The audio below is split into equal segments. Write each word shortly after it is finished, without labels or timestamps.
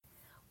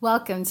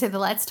Welcome to the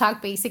Let's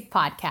Talk Basic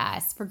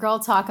podcast, where girl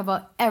talk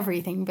about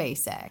everything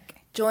basic.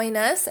 Join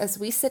us as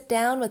we sit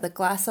down with a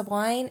glass of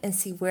wine and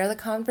see where the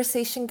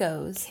conversation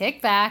goes.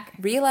 Kick back,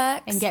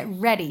 relax, and get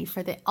ready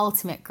for the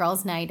ultimate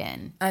girls' night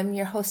in. I'm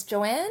your host,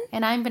 Joanne.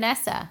 And I'm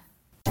Vanessa.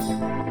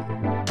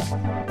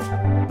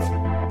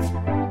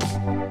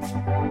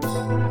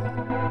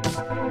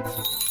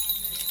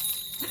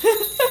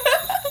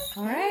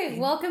 All right,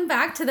 welcome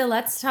back to the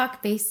Let's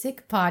Talk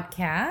Basic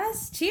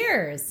podcast.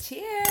 Cheers.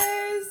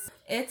 Cheers.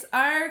 It's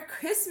our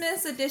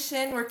Christmas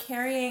edition. We're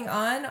carrying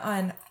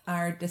on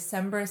our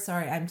December.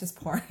 Sorry, I'm just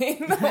pouring.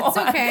 It's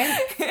okay.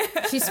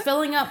 She's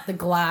filling up the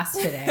glass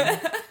today.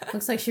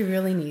 Looks like she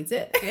really needs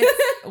it.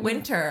 It's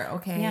winter,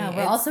 okay? Yeah,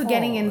 we're also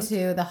getting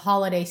into the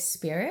holiday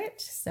spirit.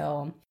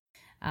 So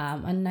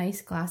a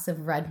nice glass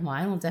of red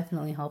wine will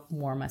definitely help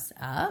warm us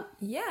up.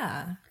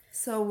 Yeah.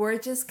 So we're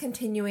just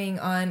continuing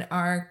on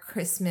our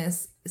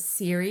Christmas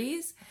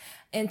series.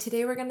 And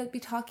today we're going to be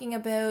talking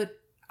about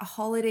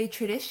holiday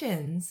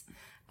traditions.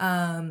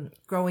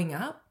 Growing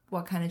up,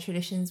 what kind of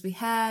traditions we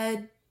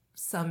had,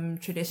 some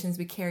traditions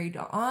we carried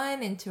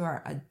on into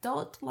our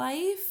adult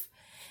life.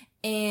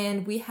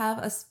 And we have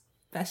a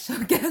special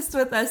guest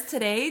with us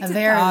today to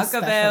talk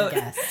about.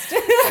 Guest.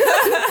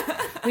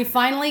 We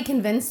finally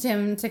convinced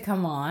him to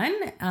come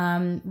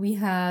on. We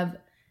have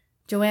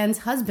Joanne's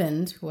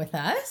husband with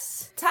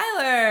us.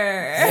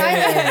 Tyler.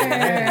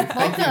 Tyler.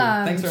 Welcome.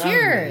 Thanks for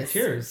having me.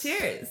 Cheers.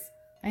 Cheers.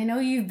 I know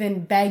you've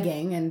been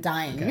begging and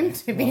dying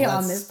to be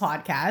on this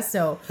podcast,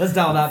 so let's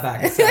dial that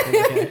back a second.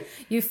 Okay?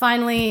 You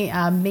finally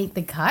made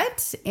the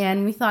cut,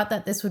 and we thought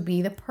that this would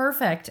be the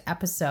perfect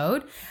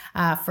episode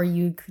for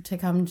you to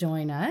come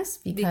join us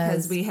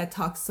because we had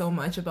talked so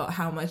much about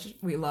how much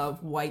we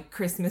love white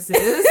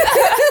Christmases.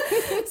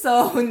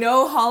 So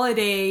no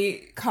holiday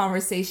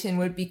conversation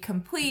would be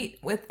complete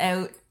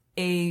without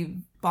a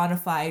bona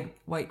fide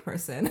white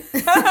person.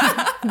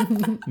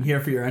 I'm here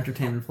for your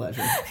entertainment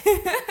pleasure.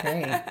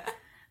 Great.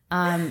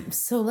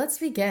 So let's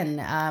begin.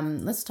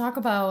 Let's talk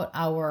about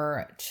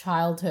our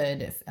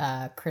childhood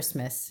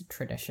Christmas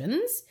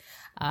traditions.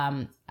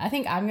 I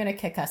think I'm going to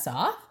kick us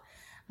off.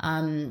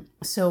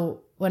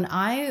 So when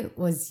I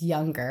was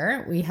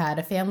younger, we had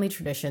a family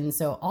tradition.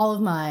 So all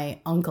of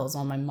my uncles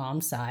on my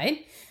mom's side,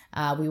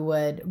 we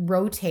would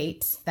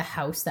rotate the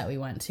house that we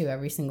went to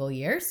every single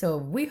year. So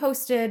we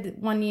hosted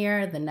one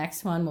year, the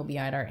next one will be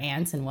at our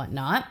aunt's and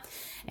whatnot.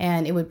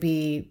 And it would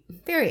be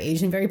very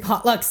Asian, very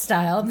potluck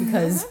style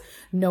because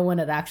no one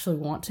would actually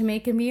want to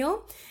make a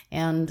meal.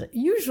 And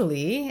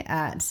usually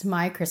at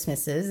my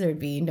Christmases, there'd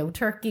be no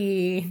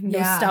turkey, no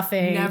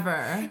stuffing.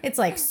 Never. It's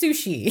like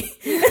sushi.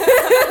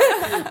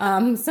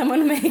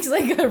 Someone makes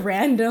like a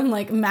random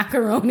like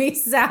macaroni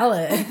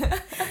salad.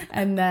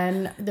 And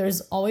then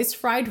there's always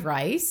fried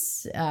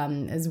rice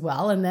as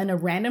well. And then a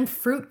random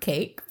fruit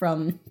cake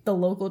from the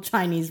local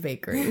Chinese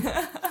bakery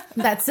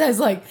that says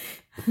like,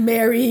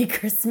 Merry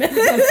Christmas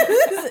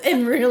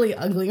in really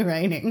ugly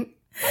writing.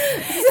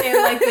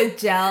 And like the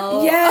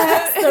gel.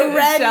 Yes, the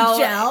red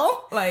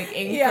gel. Like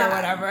ink or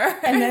whatever.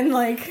 And then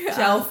like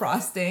gel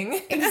frosting.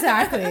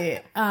 Exactly.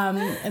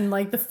 And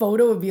like the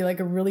photo would be like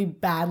a really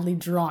badly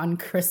drawn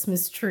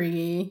Christmas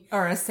tree.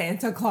 Or a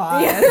Santa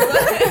Claus. Yeah.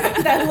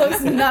 That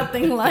looks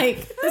nothing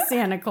like the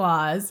Santa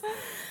Claus.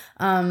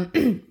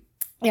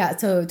 Yeah,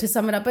 so to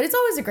sum it up, but it's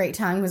always a great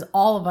time because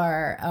all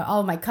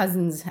of my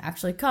cousins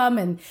actually come,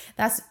 and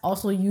that's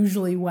also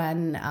usually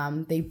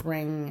when they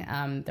bring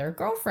their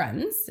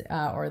girlfriends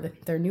or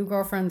their new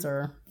girlfriends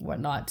or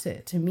whatnot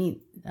to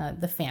meet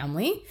the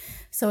family.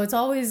 So it's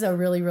always a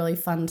really, really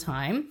fun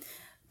time.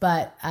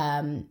 But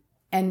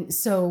and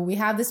so we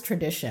have this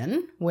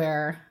tradition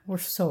where we're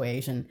so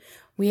Asian.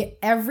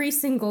 Every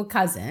single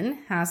cousin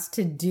has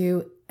to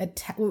do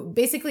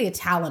basically a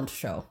talent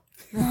show.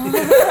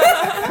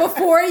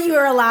 Before you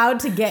are allowed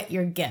to get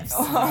your gifts.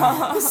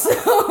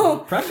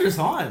 So pressure's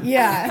on.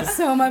 Yeah.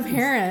 So my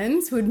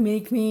parents would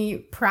make me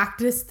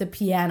practice the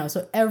piano.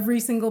 So every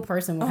single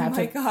person would have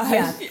to. Oh my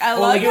gosh. Yeah. I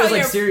love like it was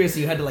like you're... serious.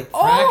 You had to like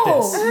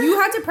practice. You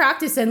had to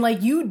practice, and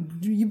like you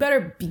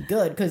better be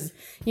good because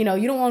you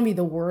don't want to be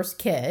the worst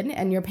kid,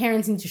 and your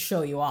parents need to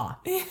show you off,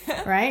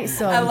 right?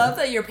 So I love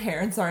that your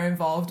parents are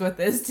involved with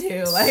this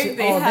too. Like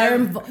they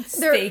have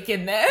stake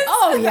in this.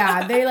 Oh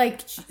yeah, they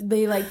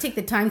take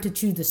the time to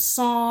choose the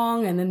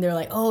song, and then they're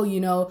like,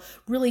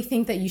 really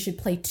think that you should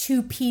play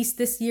 2-piece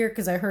this year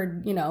because I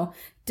heard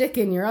Dick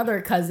and your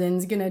other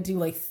cousin's gonna do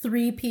like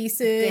 3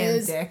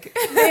 pieces. Damn Dick.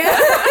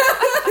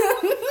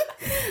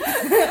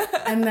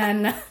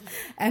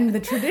 And the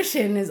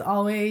tradition is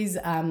always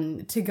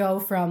to go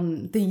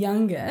from the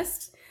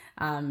youngest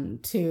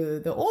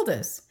to the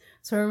oldest.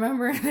 So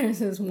remember, there's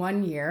this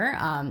one year,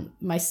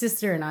 my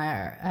sister and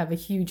I have a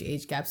huge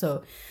age gap.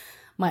 So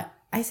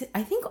I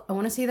think I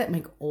want to say that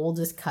my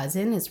oldest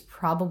cousin is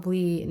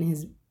probably in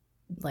his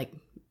like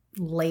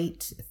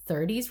late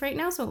 30s right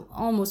now, so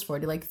almost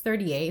 40, like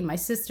 38. My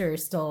sister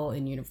is still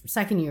in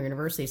second year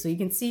university, so you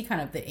can see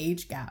kind of the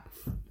age gap.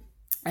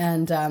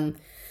 And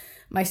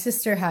my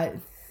sister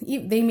had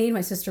they made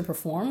my sister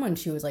perform when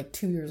she was like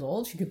 2 years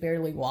old. She could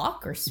barely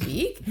walk or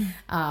speak.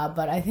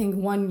 But I think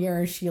one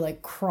year she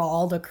like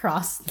crawled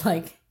across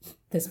like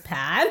this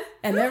pad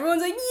and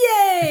everyone's like,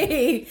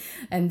 yay!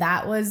 And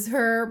that was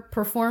her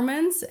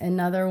performance.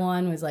 Another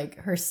one was like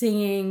her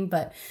singing.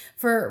 But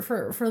for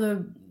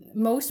the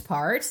most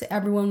part,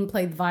 everyone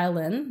played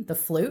violin, the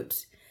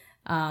flute.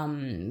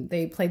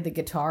 They played the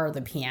guitar or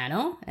the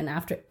piano. And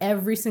after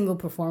every single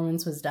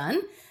performance was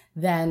done,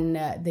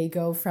 then they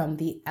go from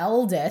the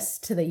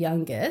eldest to the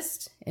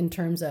youngest in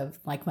terms of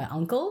like my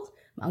uncle.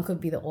 My uncle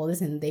would be the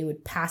oldest and they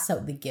would pass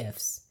out the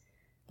gifts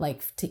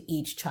like to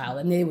each child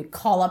and they would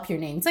call up your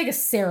name. It's like a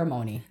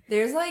ceremony.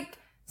 There's like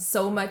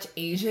so much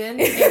Asian in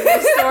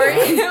this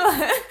story.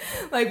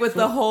 Like with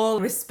the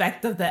whole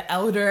respect of the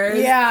elders.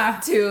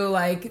 Yeah. To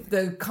like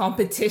the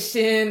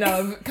competition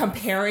of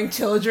comparing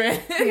children.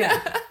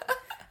 Yeah.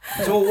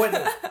 So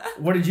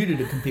what did you do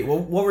to compete?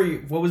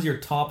 What was your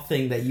top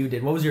thing that you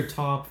did? What was your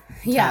top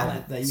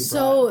talent that you brought?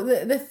 So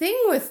the thing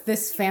with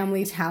this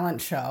family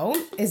talent show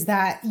is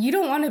that you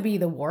don't want to be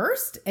the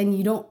worst and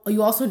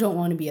you also don't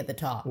want to be at the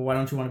top. Well, why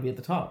don't you want to be at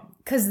the top?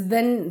 Because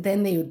then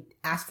they would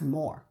ask for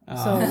more.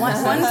 So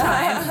one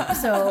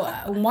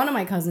time, one of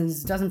my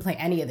cousins doesn't play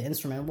any of the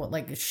instrument,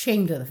 like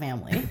shame to the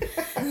family.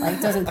 Like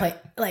doesn't play,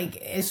 like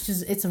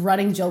it's a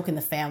running joke in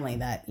the family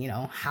that, you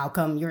know, how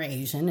come you're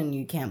Asian and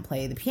you can't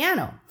play the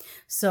piano?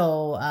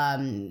 So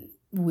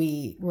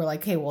we were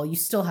like, hey, well, you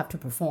still have to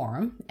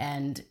perform.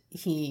 And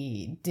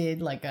he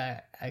did like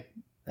a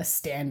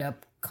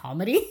stand-up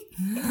comedy.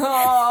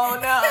 Oh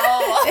no.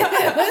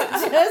 It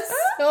was just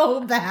so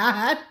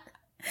bad.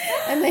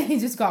 And then he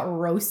just got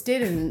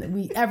roasted,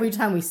 and every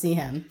time we see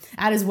him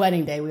at his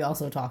wedding day, we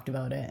also talked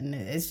about it. And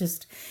it's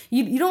just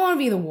you don't want to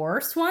be the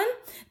worst one.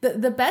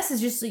 The best is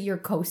just that you're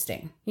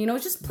coasting. You know,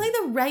 just play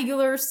the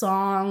regular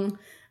song,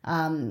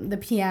 the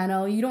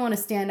piano. You don't want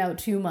to stand out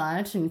too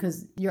much, and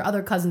because your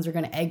other cousins are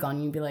going to egg on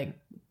you and be like,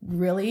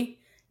 "Really?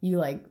 You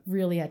like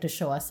really had to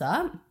show us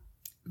up?"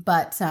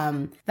 But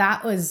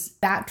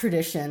that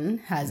tradition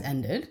has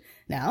ended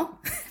now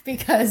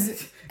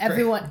because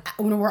everyone,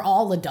 when we're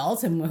all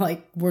adults and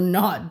we're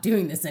not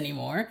doing this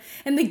anymore.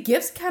 And the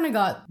gifts kind of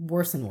got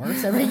worse and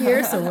worse every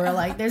year. So we're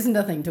like, there's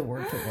nothing to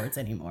work towards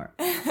anymore.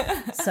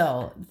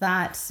 So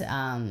that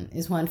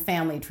is one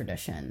family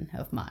tradition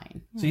of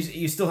mine. So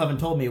you still haven't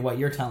told me what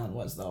your talent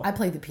was, though. I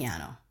played the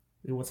piano.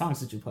 What songs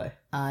did you play?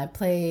 I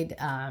played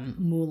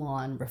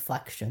Moulin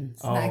Reflections.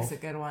 Oh. That's a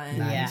good one.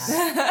 Nice.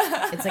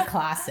 Yeah. It's a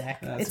classic.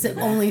 That's It's the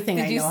good. only thing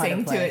Did I you know how to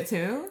sing play. to it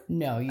too?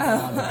 No, you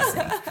don't want me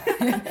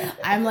to sing.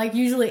 I'm like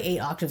usually 8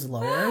 octaves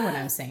lower when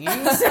I'm singing,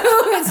 so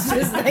it's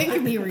just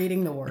like me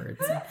reading the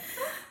words.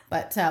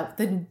 But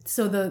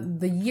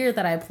the year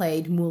that I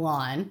played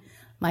Mulan,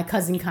 my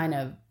cousin kind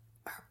of.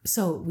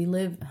 So we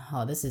live.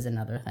 Oh, this is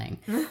another thing.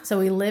 So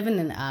we live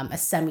in a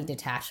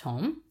semi-detached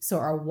home. So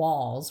our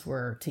walls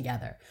were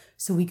together,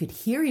 so we could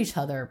hear each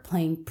other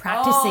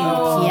practicing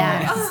the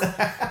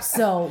piano.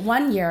 So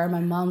one year, my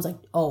mom's like,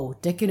 "Oh,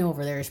 Dickon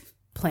over there is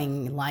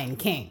playing Lion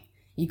King.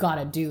 You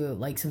gotta do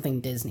like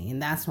something Disney,"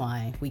 and that's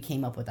why we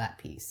came up with that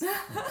piece.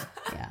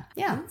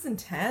 Yeah. That's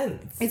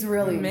intense. It's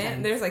really Man,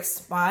 intense. there's like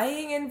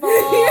spying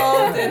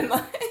involved and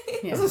like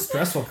It was a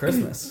stressful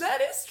Christmas. that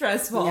is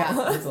stressful. Yeah.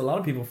 There's a lot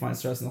of people find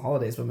stress in the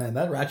holidays, but man,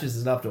 that ratchets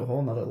it up to a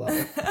whole nother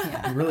level.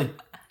 You're really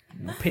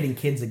pitting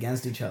kids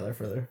against each other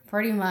for their...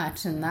 Pretty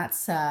much, and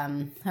that's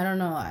I don't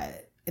know.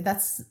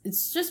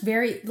 It's just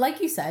very,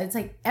 like you said, it's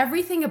like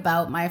everything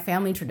about my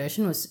family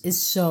tradition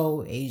is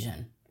so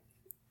Asian.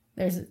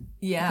 There's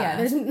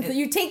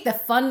you take the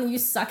fun, you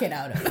suck it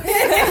out of it.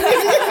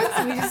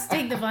 You just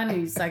take the fun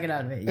and you suck it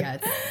out of it. Yeah,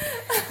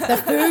 the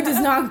food is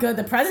not good.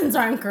 The presents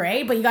aren't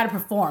great, but you got to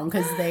perform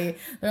because they're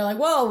like,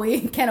 well,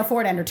 we can't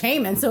afford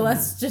entertainment, so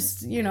let's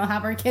just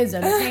have our kids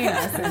entertain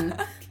us, and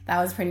that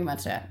was pretty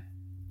much it.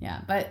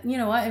 Yeah, but you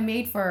know what?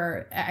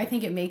 I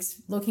think it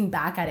makes, looking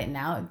back at it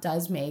now, it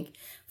does make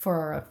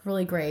for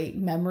really great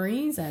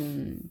memories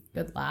and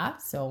good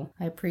laughs. So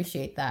I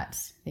appreciate that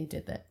they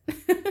did that.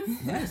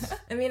 Nice.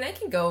 I mean, I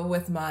can go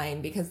with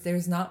mine because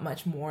there's not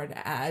much more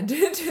to add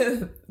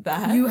to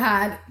that. You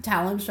had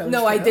talent shows.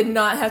 No, I too? did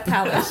not have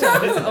talent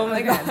shows. Oh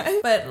my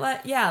god. But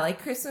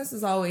like Christmas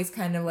is always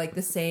kind of like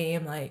the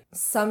same. Like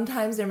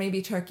sometimes there may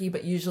be turkey,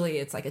 but usually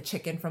it's like a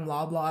chicken from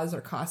Loblaws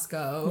or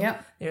Costco.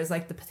 Yep. There's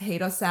like the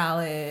potato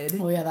salad.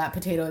 Oh yeah, that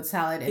potato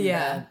salad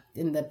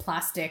in the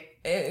plastic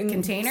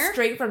container.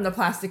 Straight from the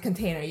plastic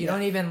container. You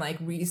don't even like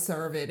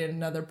reserve it in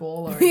another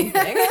bowl or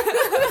anything.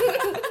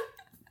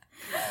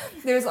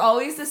 There's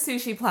always the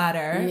sushi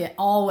platter. Yeah,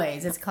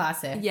 always. It's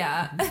classic.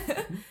 Yeah.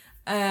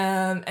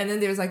 And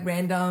then there's like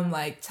random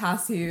like char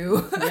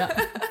siu. Yep.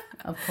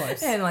 Of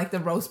course. And like the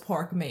roast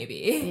pork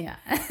maybe. Yeah.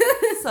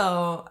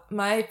 So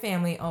my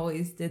family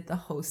always did the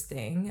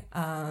hosting.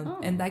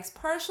 And that's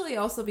partially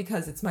also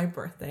because it's my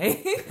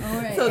birthday. All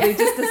right. So they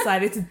just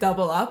decided to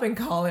double up and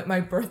call it my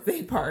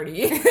birthday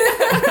party.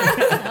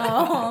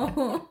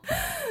 Oh.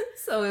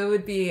 So it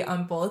would be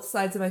on both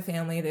sides of my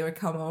family. They would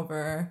come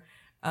over.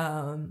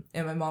 And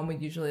my mom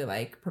would usually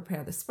like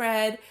prepare the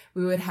spread.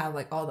 We would have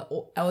like all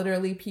the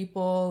elderly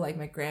people, like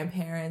my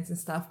grandparents and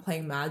stuff,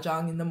 playing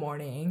mahjong in the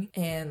morning.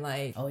 And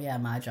like, Oh yeah,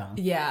 mahjong.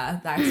 yeah,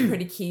 that's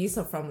pretty key.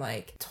 So from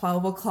like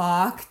 12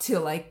 o'clock to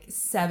like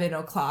 7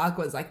 o'clock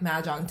was like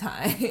mahjong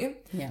time.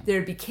 Yeah.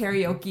 There'd be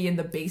karaoke in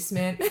the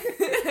basement.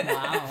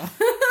 Wow.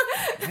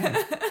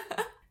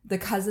 The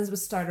cousins would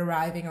start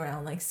arriving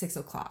around like 6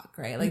 o'clock,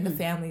 right? Like the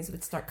families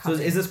would start So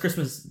coming. is this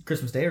Christmas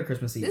Day or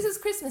Christmas Eve? This is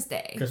Christmas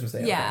Day. Christmas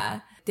Day, Yeah.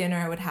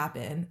 Dinner would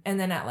happen. And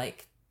then at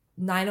like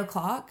 9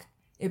 o'clock,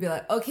 it'd be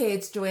like, okay,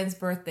 it's Joanne's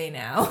birthday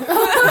now.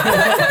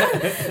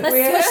 Let's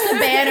switch the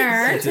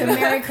banner to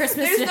Merry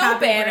Christmas There's to no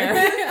Happy banner.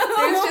 Birthday.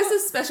 There's just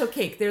a special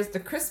cake. There's the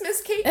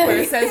Christmas cake where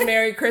it says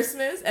Merry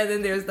Christmas, and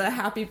then there's the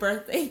Happy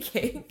Birthday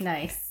cake.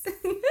 Nice.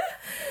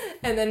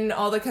 And then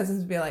all the cousins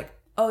would be like,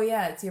 oh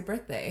yeah, it's your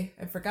birthday.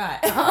 I forgot.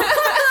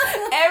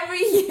 Every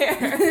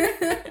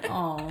year.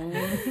 Oh.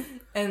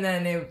 And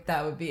then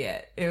that would be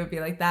it. It would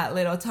be like that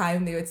little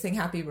time they would sing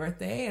happy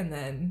birthday, and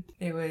then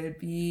it would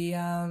be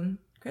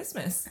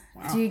Christmas.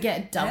 Do you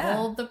get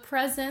double the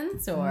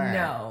presents or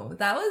No,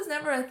 that was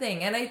never a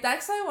thing. And I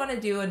want to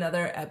do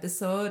another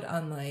episode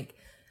on like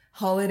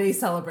holiday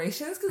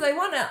celebrations, because I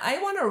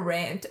want to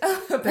rant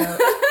about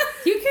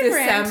You can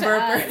December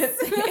rant to us.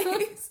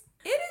 birthdays.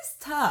 It is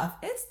tough.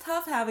 It's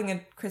tough having a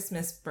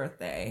Christmas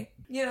birthday.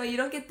 You know, you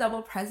don't get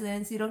double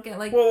presents. You don't get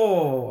like...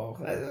 Whoa.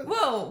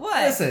 Whoa,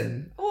 what?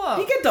 Listen. Whoa.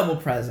 You get double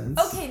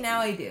presents. Okay, now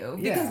I do.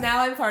 Because Yeah.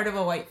 now I'm part of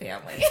a white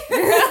family.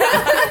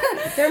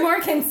 They're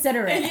more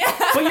considerate. Yeah.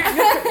 But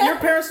your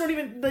parents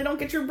don't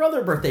get your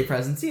brother birthday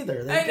presents either.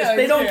 I know,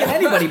 They it's don't true. get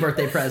anybody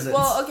birthday presents.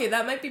 Well, okay,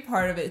 that might be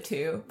part of it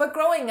too. But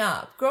growing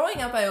up,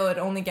 I would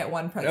only get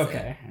one present.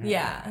 Okay.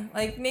 Yeah.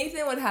 Like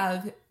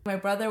my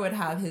brother would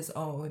have his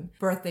own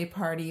birthday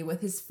party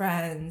with his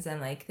friends and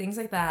like things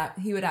like that.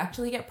 He would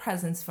actually get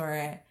presents for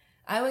it.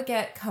 I would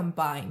get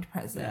combined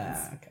presents.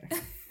 Yeah,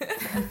 okay.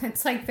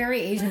 It's like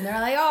very Asian. They're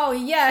like, oh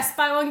yes,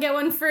 buy one get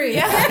one free.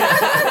 Yeah.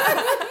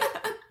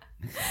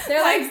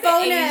 They're like Like the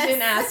bonus.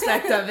 Asian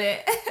aspect of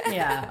it.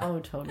 Yeah. Oh,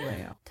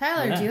 totally.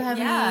 Tyler, Yeah. do you have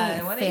I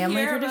any wanna family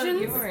hear about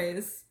traditions?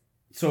 yours.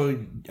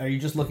 So are you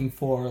just looking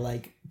for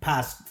like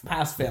past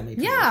family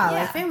traditions? Yeah, Yeah.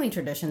 like family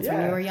traditions when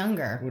Yeah. you were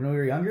younger. When we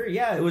were younger,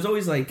 yeah, it was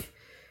always going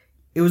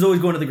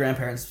to the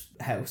grandparents'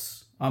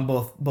 house on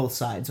both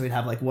sides. So we'd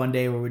have like one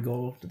day where we'd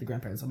go to the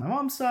grandparents on my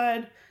mom's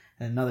side,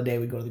 and another day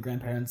we'd go to the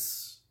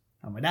grandparents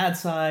on my dad's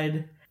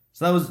side.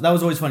 So that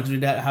was always fun because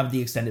we'd have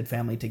the extended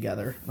family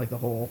together, like the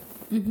whole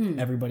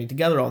everybody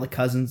together, all the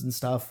cousins and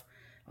stuff.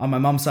 On my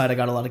mom's side, I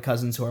got a lot of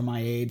cousins who are my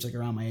age, like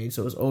around my age,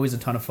 so it was always a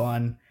ton of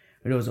fun.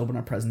 We'd always open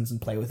our presents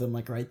and play with them,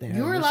 like right there.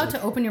 You were It was, allowed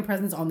like- to open your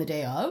presents on the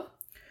day of?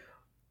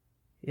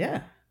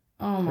 Yeah.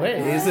 Oh my Wait,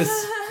 god. is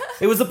this?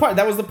 It was the part.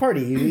 That was the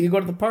party. You go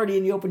to the party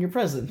and you open your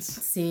presents.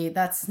 See,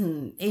 that's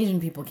Asian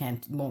people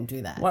won't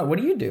do that. Why? What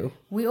do you do?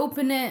 We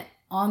open it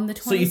on the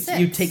 26th. So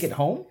you take it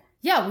home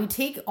Yeah, we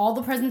take all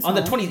the presents on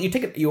the home. 20. You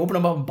take it. You open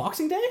them up on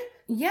Boxing Day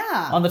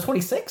Yeah. on the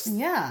 26th.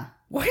 Yeah.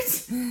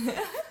 What?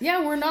 Yeah,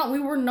 we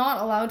were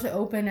not allowed to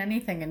open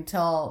anything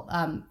until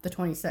the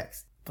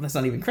 26th. But that's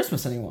not even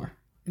Christmas anymore.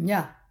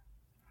 Yeah.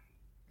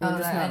 We were Oh,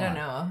 just I not don't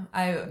allowed. know.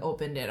 I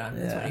opened it on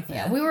the Yeah. 25th.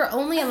 Yeah, we were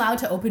only allowed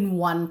to open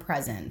one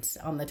present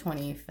on the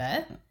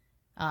 25th.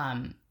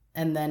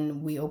 And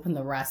then we opened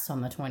the rest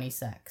on the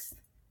 26th.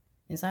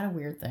 Is that a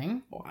weird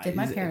thing? Did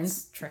my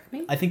parents trick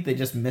me? I think they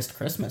just missed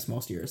Christmas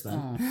most years then.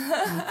 Oh,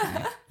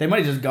 okay. They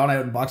might have just gone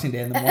out on Boxing Day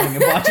in the morning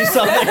and bought you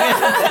something.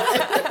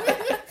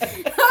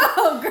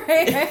 Oh,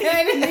 great.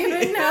 I didn't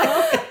even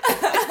know.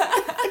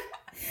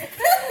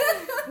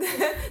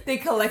 They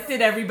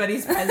collected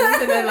everybody's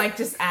presents and then like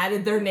just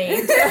added their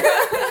names.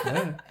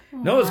 Yeah.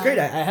 No, it was great.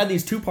 I had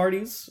these two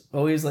parties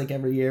always like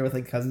every year with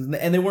like cousins,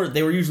 and they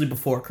were usually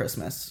before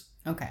Christmas.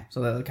 Okay.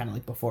 So they were kind of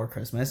like before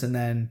Christmas, and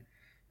then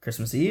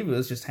Christmas Eve it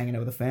was just hanging out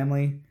with the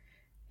family.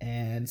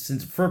 And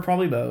since for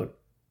probably about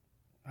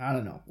I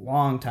don't know,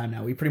 long time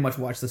now, we pretty much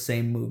watch the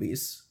same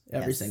movies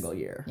every Yes. single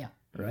year. Yeah.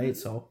 Right.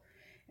 So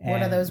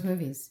What are and, those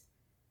movies?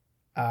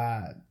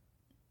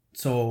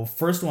 So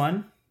first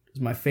one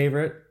is my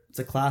favorite. It's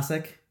a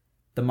classic,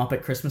 The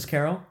Muppet Christmas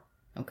Carol.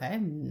 Okay,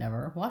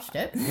 never watched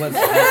it. What's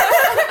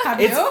Have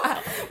It's-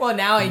 you? Well,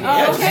 now I do. yeah,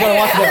 I just want to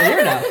watch it every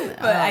year now.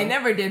 But I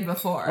never did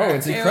before. Oh,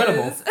 it's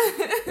incredible. was-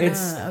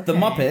 It's okay. the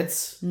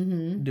Muppets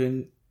Mm-hmm.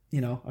 doing,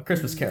 a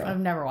Christmas Carol. I've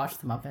never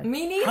watched The Muppet.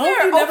 Me neither. How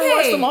have you never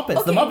watched the Okay.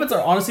 Muppets? The Okay. Muppets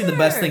are honestly the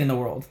best Sure. thing in the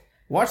world.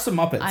 Watch the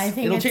Muppets. I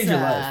think It'll it's change your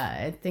life.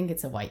 I think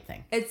it's a white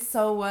thing. It's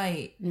so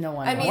white. No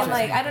one. I mean, watches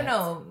like, I Muppets. don't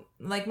know.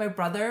 Like, my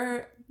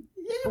brother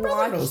Yeah, your brother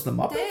watched knows the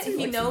Muppets. it. He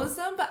likes knows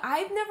them, but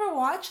I've never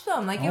watched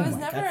them. Like, them. it Oh was my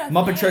never God. a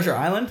Muppet thing. Treasure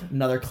Island,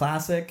 another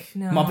classic.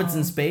 No. Muppets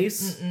in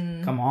Space.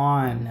 Come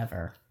on.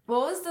 Never.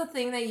 What was the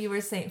thing that you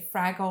were saying?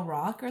 Fraggle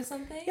Rock or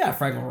something? Yeah,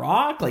 Fraggle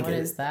Rock. Like What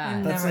is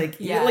that? That's Never- like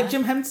yeah. like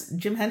Jim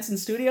Henson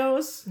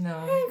Studios. No.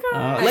 Like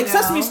I know.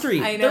 Sesame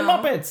Street. I They're know.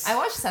 Muppets. I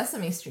watched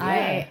Sesame Street.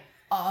 I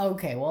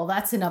Okay, well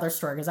that's another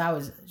story because I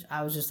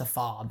was just a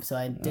fob, so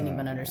I didn't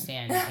even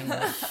understand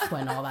English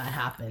when all that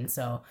happened.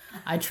 So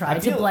I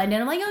tried to blend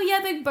in. I'm like, oh yeah,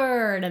 Big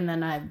Bird, and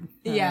then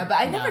Yeah, but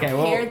I never Okay,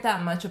 well- cared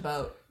that much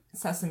about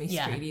Sesame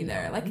Street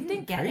either. Like, I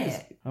didn't get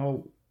it.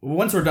 Oh,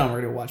 once we're done,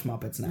 we're gonna watch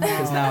Muppets now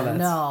because now that's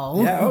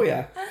no. yeah, oh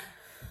yeah.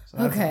 So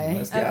that's Okay. on the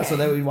list. Yeah, so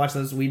Okay. then we watch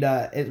those.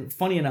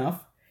 Funny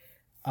enough,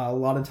 a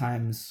lot of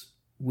times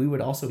we would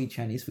also eat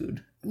Chinese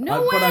food.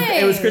 No But way.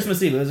 it was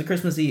Christmas Eve. It was a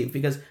Christmas Eve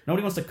because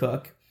nobody wants to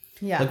cook.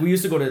 Yeah. Like we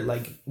used to go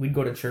to we'd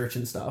go to church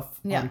and stuff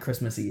Yeah. on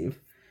Christmas Eve.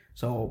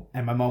 So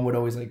and my mom would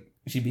always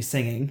she'd be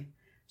singing.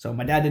 So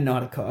my dad didn't know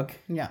how to cook.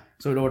 Yeah.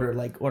 So we'd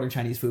order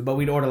Chinese food, but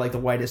we'd order the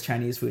whitest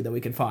Chinese food that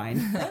we could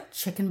find.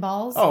 Chicken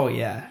balls. Oh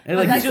yeah, and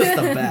it's just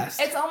the best.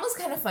 It's almost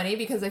kind of funny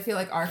because I feel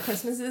like our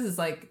Christmases is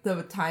like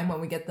the time when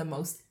we get the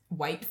most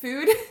white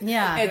food.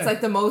 Yeah. It's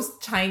like the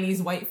most Chinese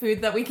white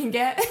food that we can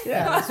get.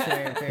 Yeah, That's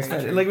very,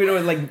 very true. Like we'd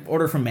always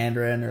order from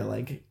Mandarin or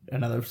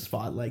another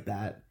spot like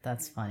that.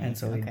 That's funny. And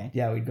so okay.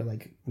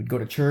 we'd go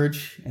to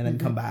church and then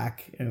come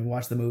back and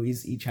watch the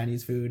movies, eat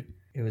Chinese food.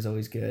 It was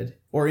always good.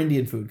 Or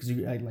Indian food because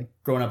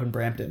growing up in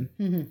Brampton,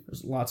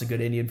 there's lots of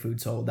good Indian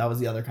food. So that was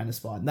the other kind of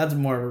spot. And that's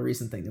more of a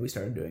recent thing that we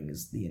started doing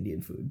is the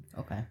Indian food.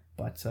 Okay.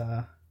 But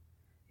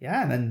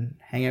yeah, and then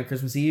hang out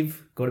Christmas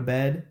Eve, go to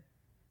bed,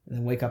 and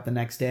then wake up the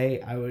next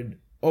day. I would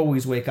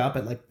always wake up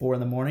at 4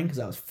 a.m. because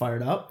I was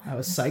fired up. I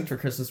was psyched for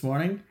Christmas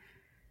morning.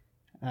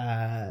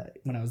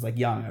 When I was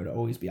young,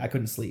 I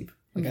couldn't sleep.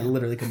 I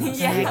literally could not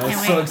sleep. Yeah, I was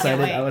can't so wait, excited.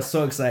 can't wait. I was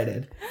so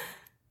excited.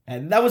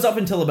 And that was up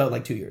until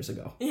about 2 years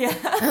ago. Yeah.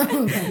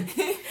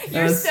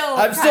 I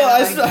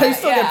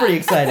still get pretty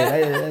excited.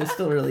 I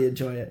still really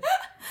enjoy it.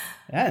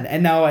 Yeah,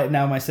 and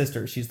now my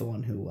sister, she's the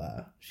one who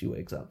she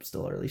wakes up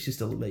still early. She's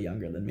still a bit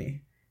younger than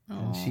me.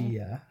 And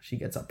she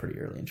gets up pretty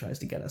early and tries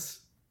to get us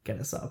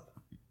up.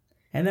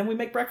 And then we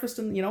make breakfast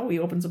and we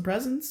open some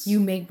presents. You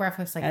make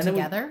breakfast And then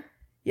together?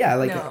 Yeah,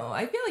 No,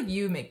 I feel like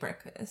you make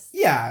breakfast.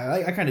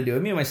 yeah, I kind of do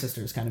it. Me and my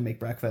sisters kind of make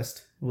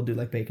breakfast. We'll do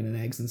bacon and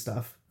eggs and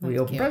stuff. We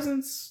That's open cute.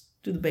 presents,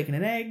 do the bacon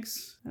and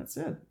eggs. That's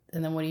it.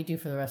 And then what do you do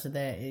for the rest of the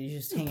day? You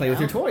just hang Play with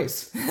out? your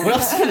toys. What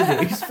else are you gonna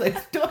do? You just play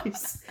with your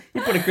toys.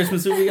 You put a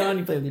Christmas movie on,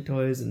 you play with your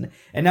toys, and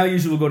now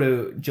usually we'll go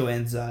to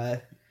Joanne's,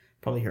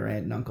 probably her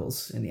aunt and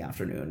uncle's in the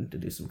afternoon to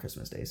do some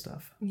Christmas Day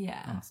stuff.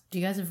 Yeah. Do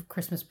you guys have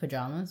Christmas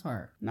pajamas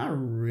or? Not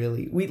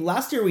really.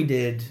 Last year we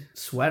did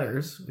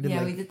sweaters. We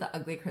did We did the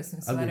ugly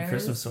Christmas ugly sweaters.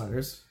 Christmas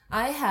sweaters.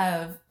 I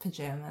have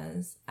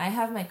pajamas. I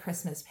have my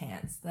Christmas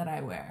pants that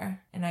I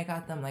wear. And I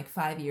got them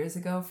 5 years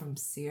ago from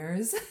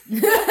Sears.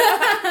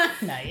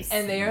 Nice.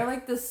 And they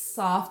are the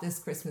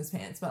softest Christmas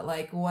pants. But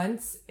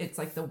once it's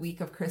the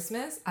week of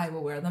Christmas, I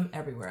will wear them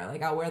everywhere.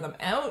 I'll wear them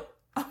out.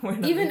 I'll wear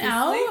them Even to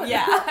out? sleep.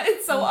 Yeah,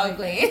 it's so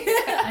ugly.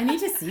 I need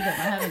to see them. I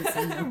haven't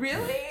seen them.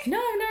 Really? No,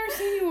 I've never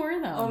seen you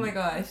wear them. Oh my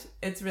gosh,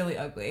 it's really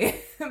ugly.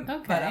 But I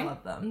Okay.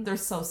 love them. They're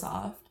so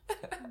soft.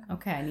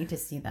 Okay, I need to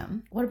see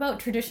them. What about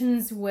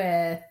traditions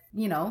with,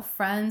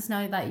 friends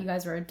now that you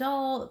guys are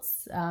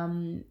adults?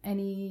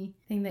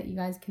 Anything that you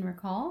guys can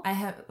recall? I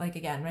have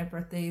again, my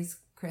birthday's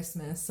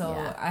Christmas, so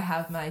Yeah. I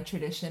have my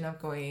tradition of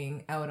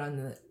going out on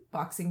the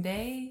Boxing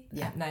Day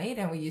at night,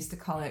 and we used to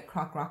call it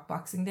Croc Rock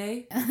Boxing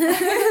Day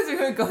because we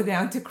would go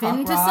down to Croc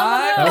Been to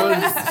Rock. some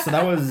of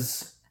That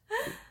was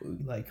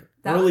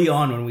That early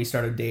on when we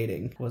started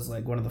dating was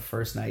one of the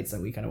first nights that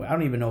we kind of I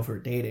don't even know if we were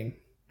dating.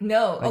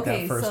 No,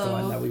 okay, that first so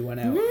one that we went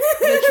out.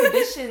 the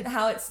tradition,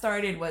 how it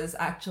started was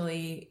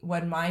actually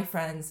when my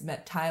friends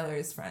met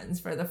Tyler's friends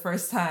for the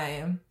first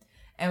time,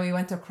 and we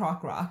went to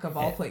Croc Rock of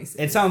all places.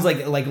 It sounds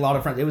like a lot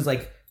of friends. It was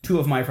 2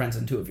 of my friends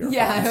and 2 of your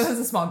Yeah, friends. it was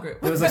a small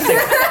group. It was 6.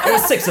 It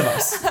was 6 of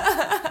us.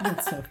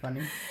 That's so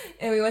funny.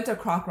 And we went to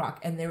Croc Rock,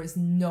 and there was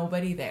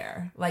nobody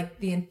there.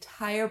 The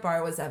entire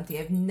bar was empty.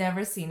 I've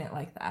never seen it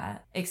like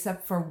that,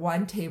 except for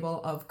one table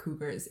of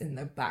cougars in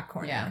the back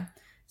corner. Yeah.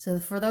 So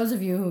for those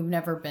of you who've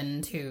never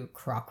been to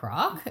Croc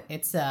Rock,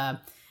 it's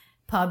a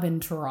pub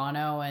in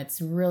Toronto.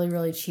 It's really,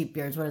 really cheap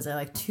beers. What is it,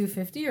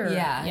 $2.50 or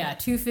Yeah.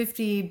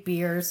 $2.50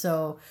 beers.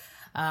 So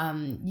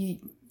you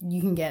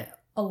can get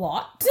a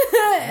lot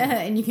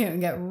and you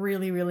can get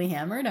really, really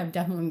hammered. I've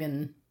definitely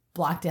been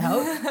blacked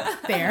out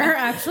there.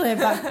 Actually, I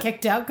got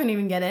kicked out, couldn't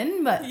even get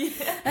in, but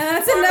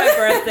that's For another my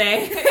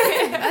birthday.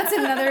 that's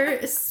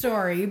another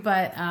story.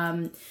 But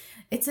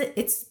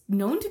it's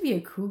known to be a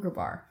cougar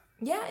bar.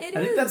 Yeah, it is.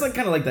 I think that's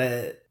kind of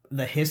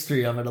the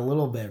history of it a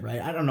little bit,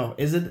 right? I don't know.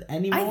 Is it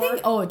anymore? I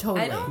think. Oh,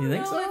 totally. I don't You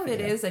think know so? if it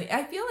Yeah. is.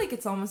 I feel like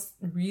it's almost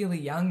really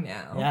young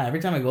now. Yeah,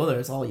 every time I go there,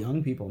 it's all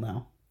young people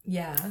now.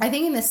 Yeah. I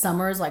think in the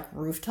summers,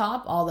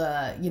 rooftop, all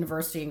the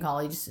university and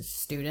college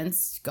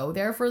students go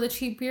there for the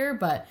cheap beer.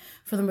 But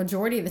for the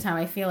majority of the time,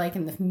 I feel like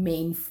in the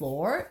main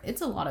floor,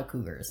 it's a lot of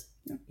cougars.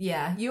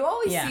 Yeah. You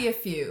always Yeah. see a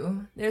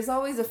few. There's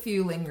always a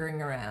few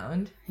lingering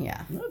around.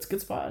 Yeah. No, it's a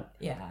good spot.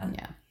 Yeah.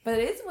 Yeah. But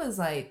it was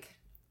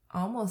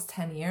almost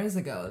 10 years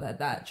ago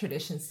that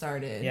tradition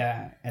started.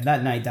 Yeah, and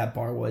that night that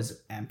bar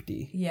was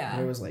empty. Yeah.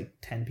 There was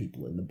 10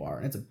 people in the bar,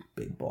 and it's a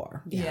big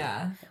bar.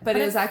 Yeah. But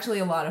it was actually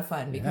a lot of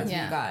fun because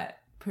Yeah. we got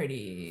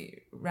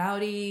pretty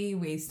rowdy.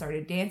 We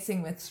started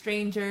dancing with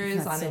strangers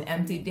That's on so an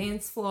empty funny.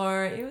 dance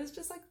floor. It was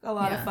just like a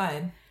lot of Yeah.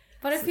 fun.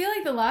 But I feel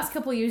like the last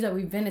couple of years that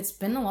we've been, it's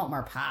been a lot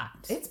more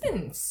packed. It's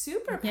been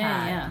super packed.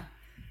 yeah.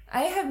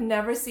 I have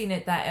never seen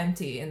it that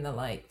empty in the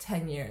like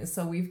 10 years.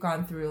 So we've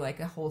gone through like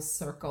a whole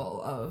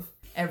circle of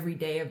every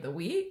day of the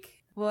week.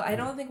 Well, I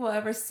don't think we'll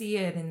ever see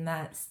it in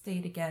that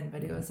state again,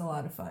 but it was a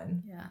lot of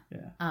fun. Yeah.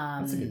 Yeah.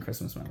 Um, That's a good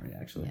Christmas memory,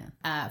 actually.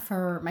 Yeah.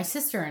 For my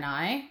sister and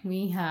I,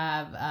 we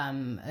have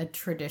a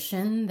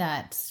tradition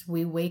that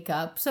we wake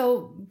up.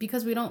 So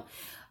because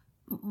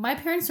my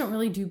parents don't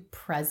really do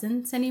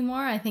presents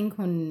anymore. I think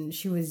when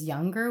she was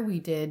younger,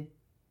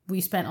 we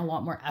spent a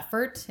lot more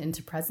effort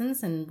into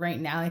presents. And right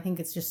now, I think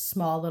it's just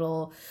small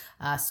little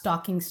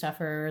stocking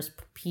stuffers,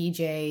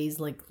 PJs,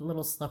 like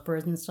little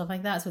slippers and stuff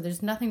like that. So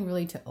there's nothing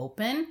really to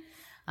open.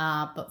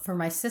 But for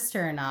my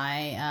sister and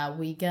I,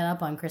 we get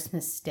up on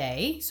Christmas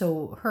Day.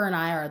 So her and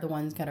I are the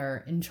ones that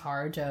are in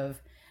charge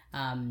of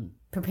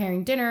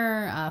preparing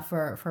dinner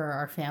for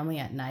our family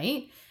at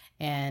night.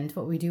 And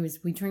what we do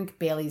is we drink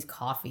Bailey's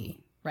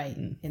coffee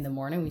in the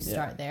morning. We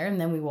start there, and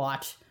then we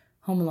watch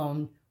Home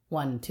Alone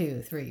 1,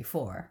 2, 3,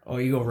 4. Oh,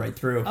 you go right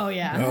through. Oh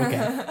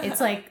yeah. Okay.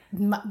 It's like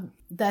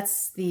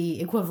that's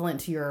the equivalent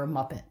to your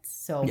Muppets.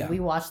 So Yeah. we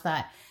watch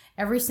that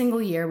every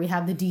single year. We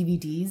have the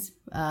DVDs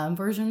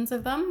versions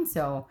of them.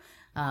 So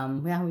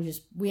we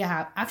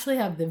actually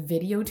have the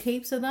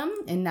videotapes of them,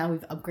 and now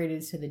we've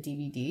upgraded to the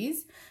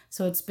DVDs.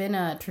 So it's been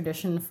a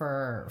tradition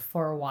for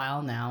a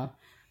while now.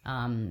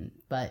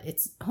 But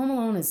Home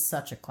Alone is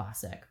such a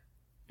classic.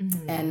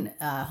 Mm-hmm. And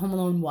Home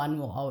Alone 1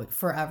 will always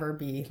forever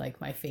be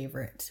like my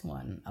favorite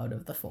one out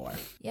of the 4.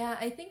 Yeah,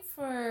 I think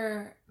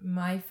for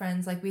my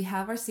friends, like we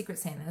have our Secret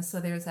Santas. So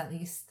there's at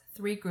least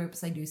 3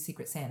 groups I do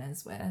Secret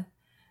Santas with.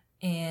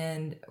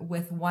 And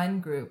with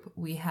one group,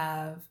 we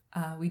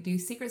do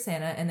Secret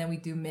Santa, and then we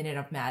do Minute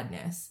of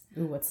Madness.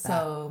 Ooh, what's that?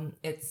 So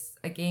it's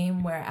a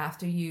game where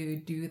after you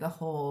do the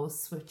whole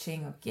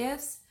switching of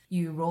gifts,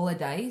 you roll a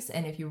dice,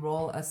 and if you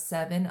roll a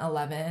 7,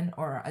 11,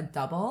 or a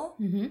double,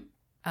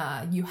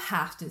 you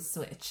have to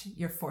switch.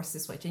 You're forced to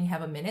switch, and you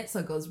have a minute, so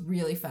it goes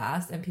really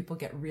fast, and people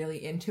get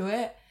really into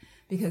it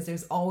because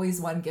there's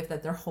always one gift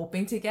that they're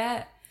hoping to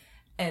get,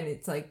 and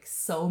it's like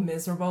so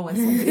miserable when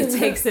somebody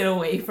takes it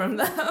away from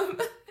them.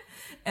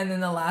 And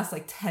then the last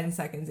like 10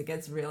 seconds, it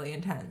gets really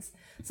intense.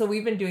 So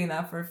we've been doing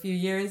that for a few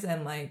years.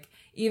 And like,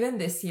 even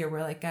this year,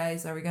 we're like,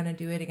 guys, are we going to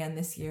do it again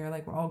this year?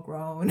 Like, we're all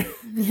grown.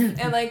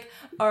 And like,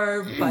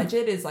 our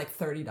budget is like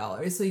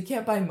 $30. So you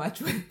can't buy much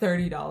with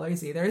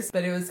 $30 either.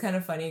 But it was kind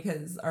of funny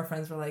because our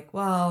friends were like,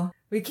 well,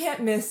 we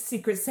can't miss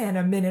Secret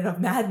Santa Minute of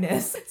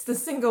Madness. It's the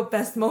single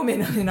best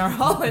moment in our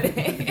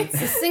holiday. It's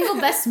the single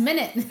best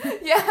minute.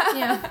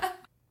 Yeah.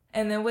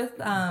 And then with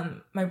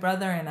my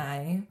brother and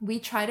I, we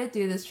try to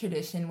do this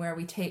tradition where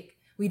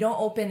we don't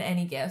open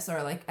any gifts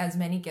or like as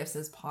many gifts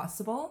as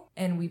possible,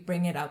 and we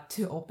bring it up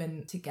to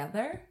open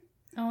together.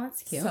 Oh,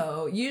 that's cute.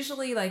 So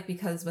usually, like,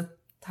 because with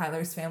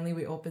Tyler's family,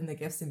 we open the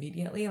gifts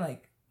immediately.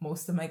 Like,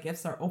 most of my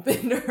gifts are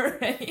opened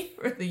already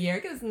for the year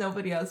because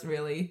nobody else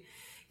really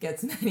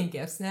gets many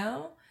gifts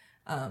now.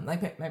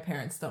 Like my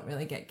parents don't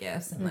really get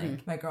gifts, and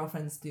like my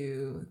girlfriends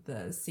do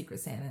the Secret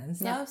Santa and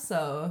stuff. Yeah.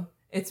 So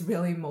it's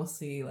really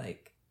mostly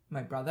like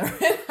my brother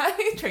and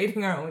I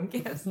trading our own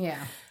gifts. Yeah.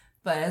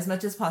 But as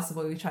much as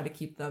possible, we try to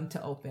keep them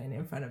to open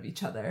in front of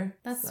each other.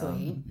 That's So,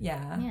 sweet.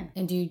 Yeah. Yeah.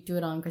 And do you do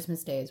it on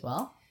Christmas Day as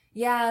well?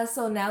 Yeah.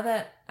 So now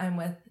that I'm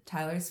with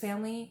Tyler's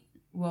family,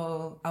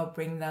 I'll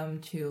bring them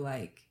to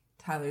like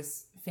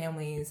Tyler's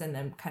families and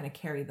then kind of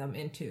carry them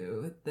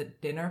into the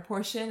dinner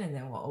portion, and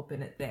then we'll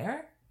open it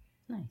there.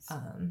 Nice.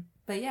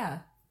 But yeah,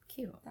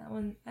 Cute. that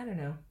one, I don't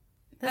know.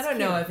 That's I don't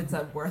know cute. if it's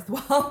a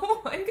worthwhile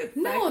one. It's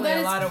No, actually that a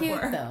is lot cute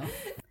of work. though.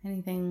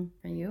 Anything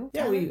for you?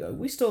 Yeah,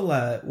 we still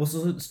we'll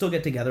still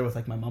get together with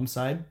like my mom's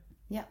side.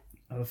 Yeah.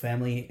 Of a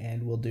family,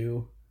 and we'll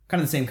do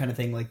kind of the same kind of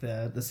thing, like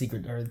the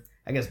secret, or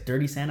I guess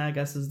Dirty Santa, I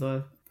guess is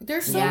the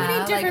There's so Yeah, many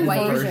like different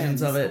white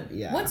versions of it.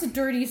 Yeah. What's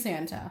Dirty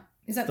Santa?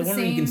 Is that the the one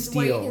same? where you can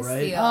Where you steal, can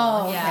right? steal.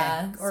 Oh, okay.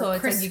 Yeah. Or So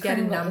it's Chris like you get a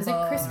Kringle. number. Is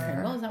it Chris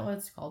Kringle? Is that what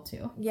it's called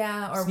too?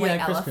 Yeah, or Yeah,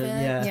 White Chris Elephant.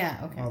 Kringle, yeah.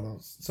 Yeah, okay. All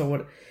those. So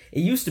what it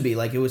used to be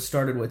like, it was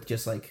started with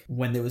just like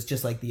when there was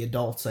just like the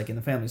adults like in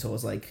the family. So it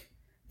was like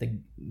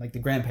the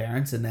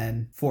grandparents and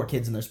then 4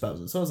 kids and their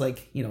spouses. So it was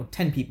like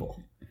 10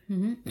 people.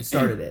 It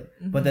started it,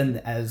 but then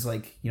as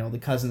like the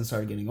cousins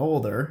started getting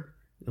older,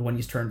 when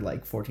you turned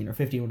like 14 or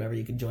 15, whatever,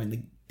 you could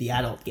join the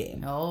adult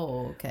game.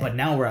 Oh, okay. But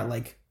now we're at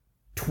like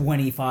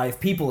 25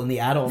 people in the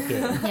adult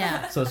game.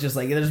 Yeah. So it's just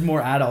like there's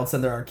more adults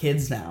than there are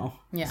kids now.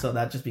 Yeah. So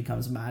that just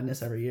becomes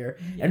madness every year.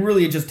 And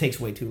really it just takes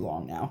way too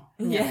long now.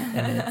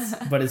 Yeah.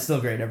 But it's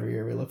still great every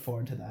year. We look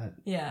forward to that.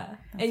 Yeah.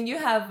 And you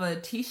have a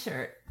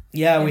t-shirt.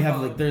 Yeah, we have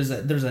Involved.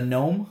 like there's a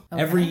gnome.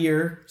 Okay. Every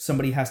year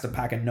somebody has to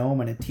pack a gnome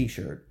and a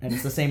t-shirt. And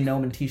it's the same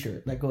gnome and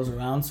t-shirt that goes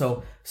around.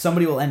 So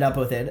somebody will end up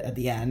with it at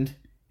the end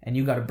and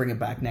you got to bring it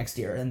back next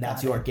year, and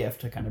that's your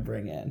gift to kind of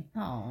bring in.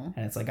 Oh.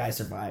 And it's like, I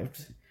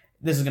survived.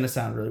 this is going to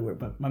sound really weird,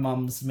 but my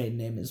mom's maiden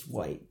name is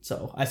White.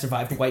 So I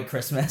survived White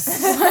Christmas.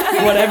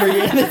 Whatever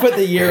year, they put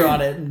the year on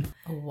it. And,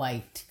 A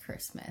white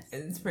Christmas.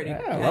 It's pretty.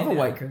 yeah, I love a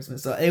White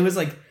Christmas. So it was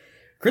like,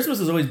 Christmas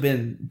has always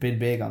been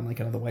big on like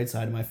kind of the white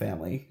side of my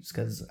family, just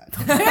because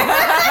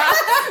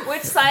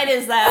Which side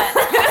is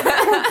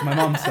that? my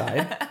mom's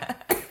side.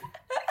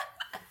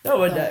 No,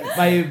 but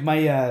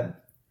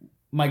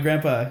my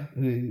grandpa,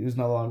 who's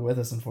no longer with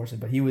us,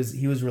 unfortunately, but he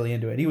was really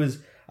into it.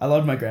 I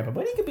loved my grandpa,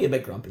 but he could be a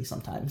bit grumpy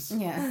sometimes.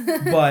 Yeah.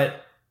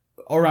 But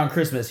around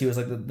Christmas, he was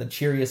like the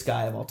cheeriest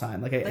guy of all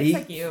time. Like Looks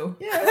like you.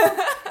 Yeah.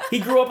 He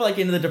grew up like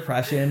into the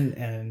Depression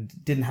and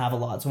didn't have a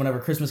lot. So whenever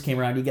Christmas came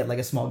around, he'd get like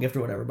a small gift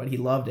or whatever, but he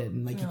loved it.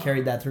 And like he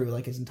carried that through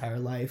like his entire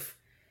life.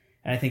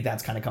 And I think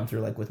that's kind of come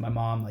through like with my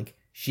mom. Like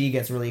she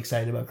gets really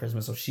excited about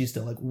Christmas. So she's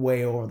still like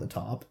way over the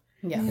top.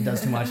 Yeah. It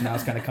does too much. Now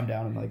it's kind of come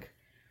down and like,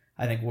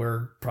 I think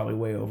we're probably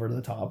way over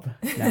the top.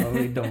 Now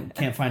we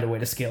can't find a way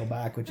to scale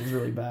back, which is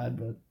really bad,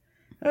 but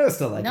I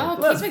still like No, it. keep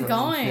Loves it presents,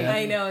 going. yeah.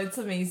 I know, it's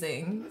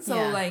amazing. So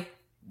Yeah. like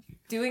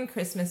doing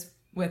Christmas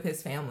with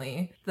his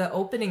family, the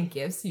opening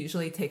gifts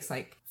usually takes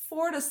like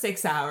 4 to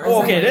 6 hours.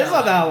 Oh, okay, it is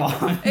not that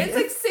long. It's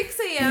like 6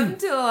 a.m.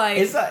 to like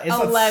It's not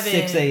 11.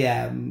 6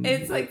 a.m.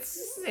 It's like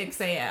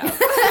 6 a.m.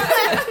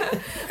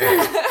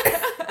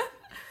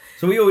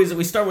 So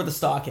we start with the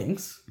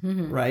stockings,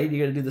 right? You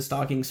got to do the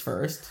stockings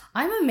first.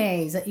 I'm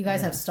amazed that you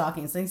guys have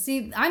stockings. Like,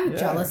 see, I'm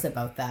jealous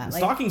about that.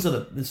 Like, Stockings are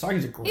the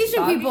stockings are great. Asian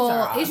Stockings people,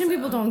 are Asian awesome.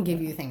 people don't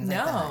give you things like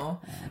that.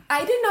 No.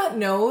 I did not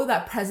know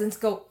that presents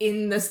go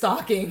in the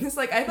stockings.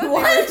 Like I thought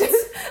What? they were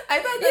just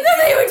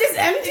They were just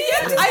empty.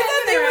 I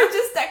thought they were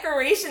just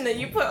decoration that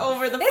you put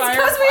over the It's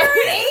fireplace. because we were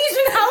an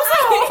Asian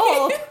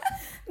household.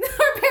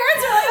 Our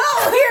parents are like,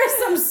 oh, here's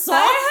some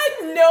salt. I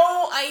had no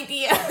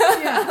idea.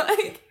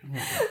 Like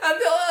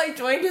until I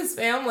joined his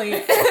family.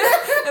 And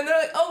they're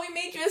like, oh, we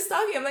made you a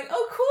stocking. I'm like,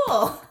 oh,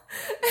 cool.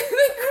 And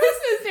then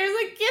Christmas, there's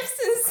like gifts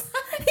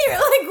inside. You're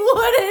like,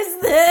 what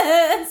is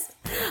this?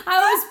 I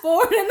was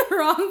born in the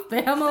wrong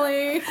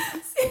family.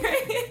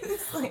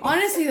 Seriously.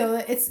 Honestly, though,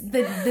 it's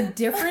the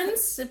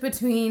difference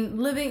between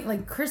living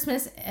like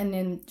Christmas and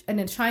in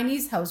a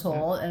Chinese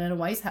household and in a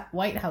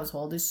white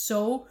household is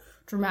so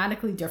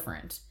dramatically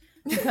different.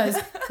 Because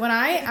when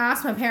I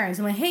asked my parents,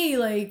 I'm like, hey,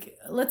 like,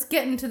 let's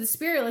get into the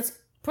spirit. Let's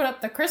put up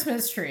the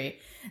Christmas tree.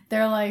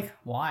 They're like,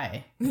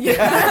 why?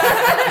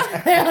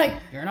 They're like,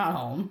 you're not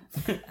home.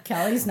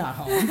 Kelly's not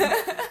home.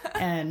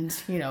 And,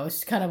 you know,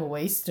 it's kind of a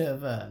waste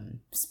of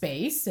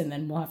space. And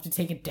then we'll have to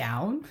take it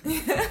down.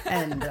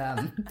 And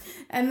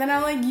then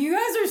I'm like, you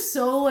guys are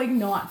so, like,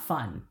 not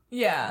fun.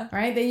 Yeah.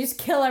 Right? They just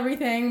kill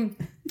everything.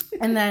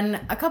 And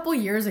then a couple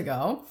years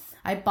ago,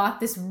 I bought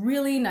this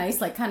really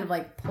nice, like, kind of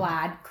like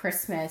plaid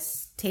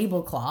Christmas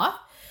tablecloth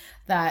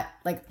that,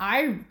 like,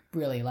 I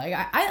really like.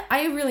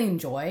 I really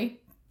enjoy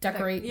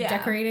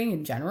decorating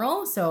in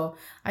general. So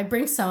I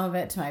bring some of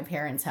it to my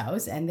parents'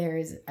 house, and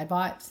I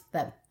bought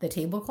the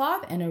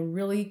tablecloth and a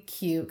really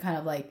cute kind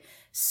of like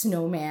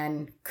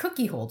snowman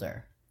cookie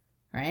holder,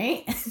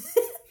 right?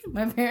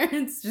 My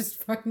parents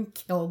just fucking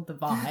killed the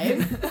vibe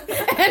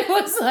and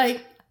was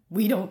like,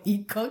 we don't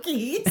eat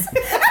cookies.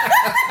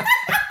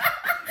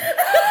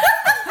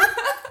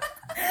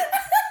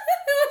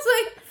 It was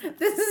like,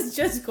 this is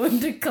just going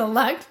to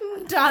collect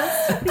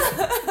dust. And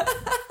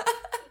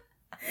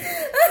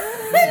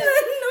then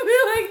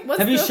we're like, what's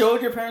Have you the-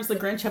 showed your parents the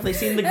Grinch? Have they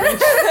seen the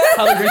Grinch?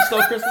 How the Grinch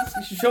stole Christmas?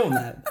 You should show them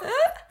that.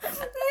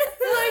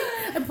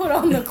 Like, I put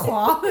on the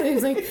cloth and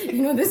he's like,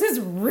 you know, this is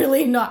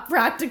really not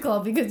practical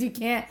because you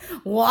can't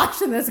wash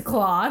this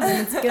cloth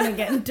and it's gonna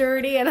get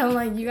dirty. And I'm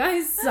like, you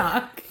guys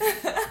suck.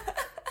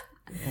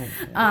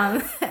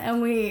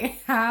 And we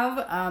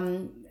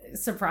have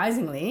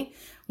surprisingly,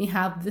 we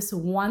have this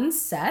one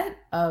set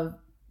of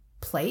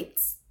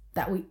plates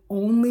that we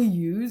only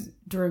use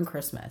during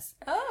Christmas.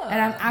 Oh.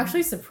 And I'm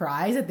actually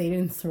surprised that they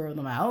didn't throw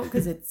them out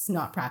because it's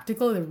not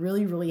practical. They're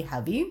really, really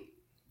heavy.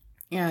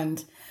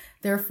 And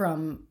they're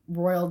from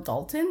Royal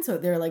Dalton. So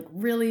they're like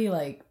really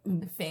like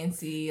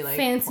fancy,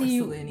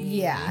 porcelain-y.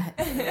 Yeah.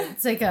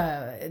 It's like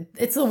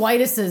it's the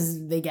whitest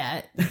as they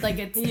get. Like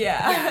it's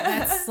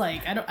it's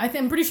like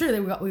I'm pretty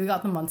sure we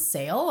got them on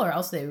sale or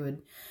else they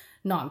would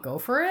not go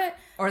for it.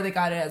 Or they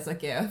got it as a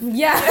gift.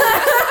 Yeah.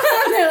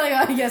 They're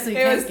like, oh, yes,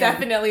 It was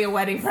definitely a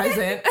wedding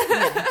present.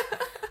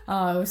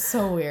 Oh, it was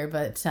so weird.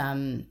 But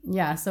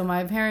so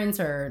my parents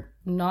are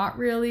not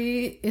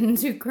really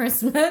into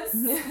Christmas.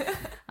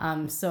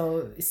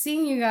 So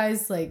seeing you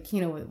guys like, you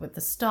know, with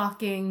the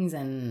stockings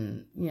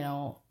and, you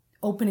know,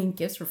 opening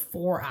gifts for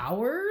 4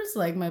 hours,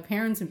 like my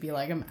parents would be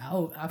like, I'm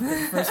out after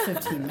the first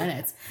 15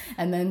 minutes.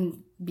 And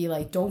then be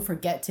like, don't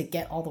forget to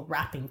get all the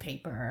wrapping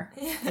paper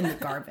in the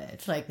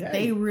garbage. Like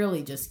they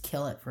really just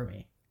kill it for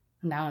me.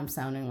 Now I'm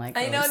sounding like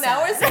I know,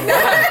 sad.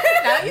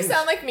 now you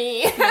sound like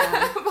me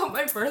about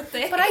my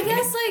birthday. But I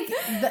guess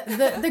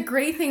like the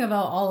great thing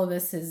about all of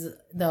this is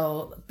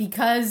though,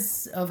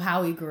 because of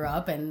how we grew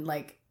up and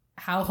like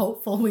how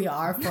hopeful we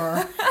are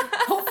for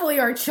hopefully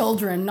our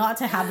children not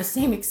to have the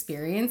same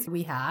experience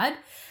we had,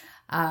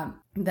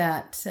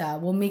 that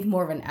we'll make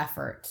more of an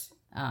effort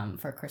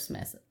for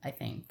Christmas, I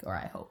think, or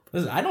I hope.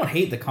 Listen, I don't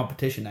hate the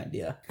competition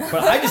idea,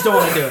 but I just don't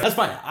want to do it. That's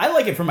fine. I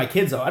like it for my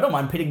kids, though. I don't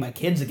mind pitting my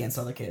kids against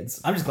other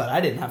kids. I'm just glad I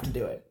didn't have to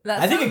do it.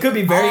 I think it could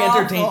be very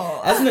entertaining.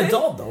 As an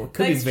adult, though, it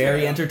could be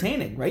very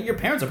entertaining, right? Your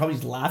parents are probably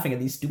just laughing at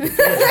these stupid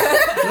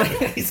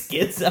kids. These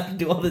kids have to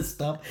do all this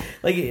stuff.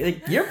 Like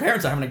your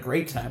parents are having a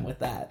great time with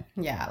that.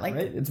 Yeah, like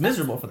right? It's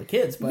miserable for the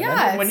kids, but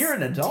when you're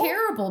an adult,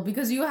 terrible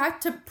because you have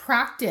to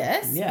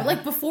practice. Yeah,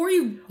 like before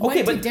you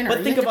went to dinner.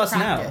 But think of us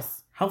now.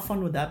 How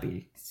fun would that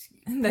be?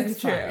 That's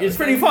true. It's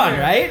pretty fun,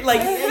 right?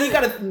 Like you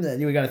gotta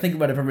think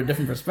about it from a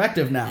different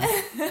perspective now,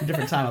 a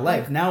different time of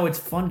life. Now it's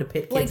fun to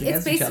pit kids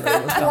against each other.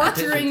 It's basically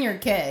torturing your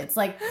kids,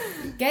 like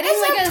getting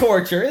it's not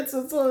torture. It's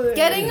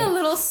getting a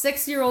little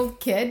 6-year-old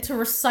kid to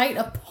recite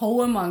a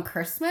poem on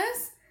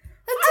Christmas.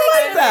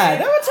 I like that.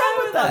 What's wrong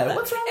with that?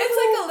 What's wrong with It's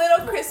like a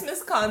little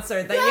Christmas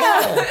concert that you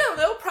have, a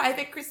little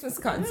private Christmas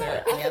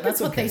concert. Yeah, that's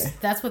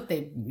what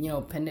they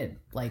pinned it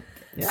like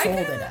sold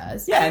it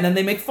as. Yeah, and then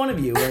they make fun of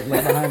you like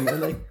behind you.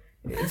 Like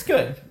it's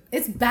good.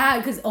 It's bad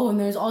because and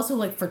there's also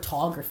like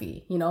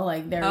photography.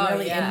 Like they're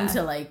really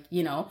into like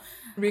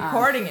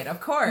recording it,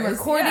 of course,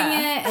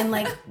 it and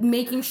like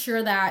making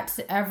sure that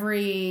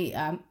every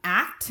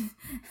act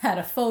had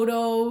a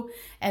photo,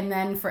 and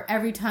then for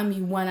every time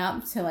you went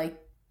up to like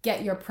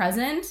get your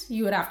present,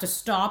 you would have to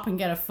stop and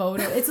get a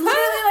photo. It's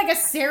literally like a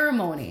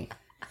ceremony,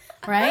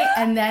 right?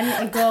 And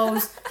then it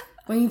goes,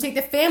 when you take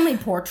the family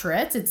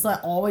portraits, it's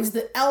like always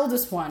the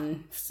eldest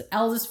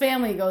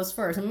family goes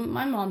first. And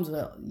my mom's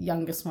the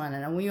youngest one,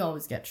 and we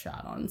always get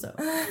shot on, so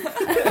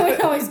we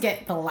always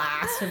get the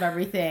last of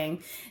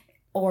everything.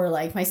 Or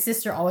like my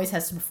sister always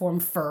has to perform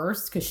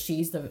first because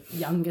she's the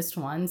youngest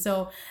one,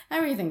 so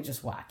everything's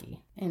just wacky.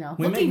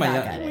 We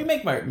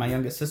make my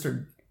youngest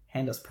sister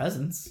hand us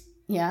presents.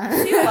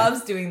 Yeah. She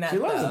loves doing that. She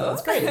loves it, though.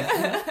 It's great.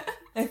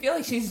 I feel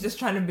like she's just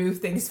trying to move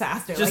things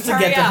faster. Just to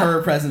get to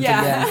her presents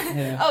again.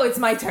 Yeah. Oh, it's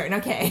my turn.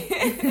 Okay.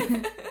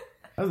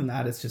 Other than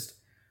that, it's just,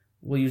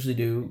 we'll usually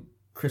do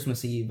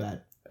Christmas Eve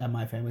at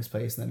my family's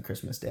place, and then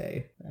Christmas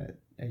Day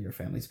at your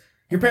family's.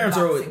 Your parents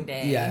are always...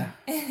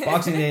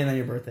 Boxing Day and then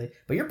your birthday.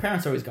 But your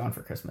parents are always gone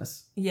for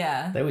Christmas.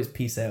 Yeah. They always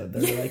peace out.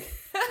 They're like...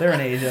 They're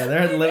in Asia.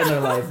 They're living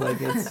their life like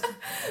it's...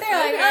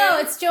 They're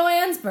like, it's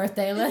Joanne's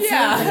birthday. Let's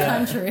leave the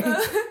country.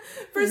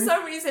 For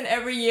some reason,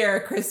 every year,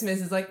 Christmas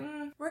is like,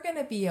 we're going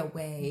to be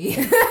away.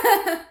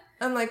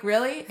 I'm like,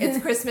 really?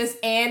 It's Christmas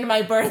and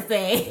my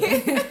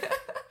birthday.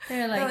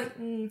 They're like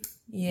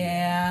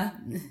yeah,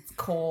 it's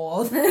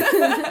cold.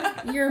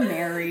 You're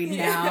married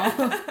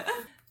now.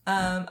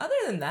 Other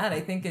than that,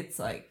 I think it's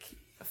like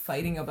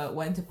fighting about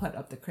when to put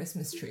up the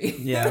Christmas tree.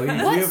 Yeah.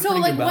 When is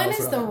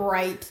the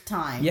right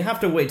time? You have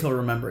to wait till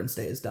Remembrance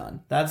Day is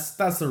done. That's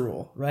the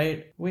rule,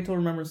 right? Wait till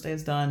Remembrance Day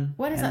is done.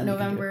 What is that,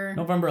 November?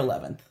 November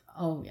 11th.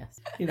 Oh, yes.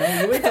 You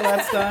wait till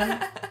that's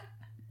done,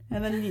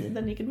 and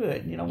then you can do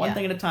it. One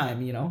thing at a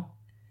time,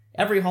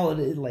 Every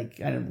holiday, like,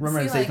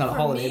 Remembrance Day is not a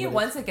holiday. For me,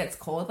 once it gets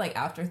cold, like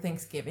after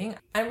Thanksgiving,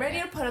 I'm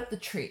ready to put up the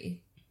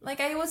tree. Like,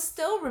 I will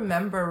still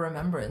remember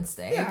Remembrance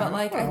Day, but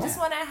like, I just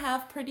want to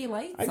have pretty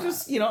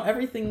lights.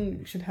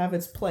 Everything should have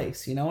its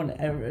place,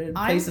 and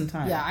place and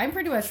time. Yeah, I'm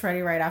pretty much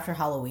ready right after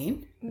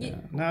Halloween. Yeah.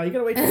 No, you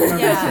gotta wait till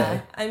Remembrance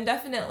Day. I'm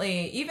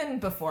definitely, even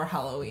before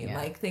Halloween,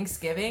 like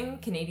Thanksgiving,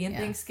 Canadian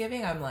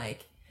Thanksgiving, I'm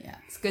like,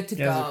 it's good to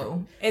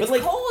go. It's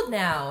cold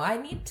now. I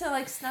need to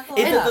like snuggle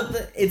up.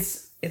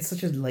 It's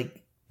such a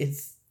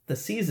it's the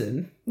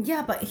season.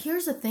 Yeah, but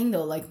here's the thing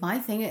though, like my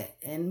thing,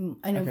 and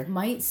it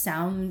might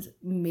sound,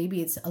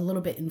 maybe it's a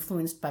little bit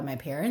influenced by my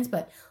parents,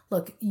 but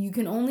look, you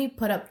can only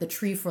put up the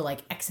tree for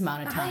like X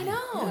amount of time. I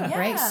know,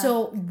 right?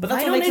 So, but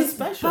that's what makes it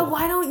special. But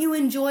why don't you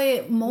enjoy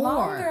it more?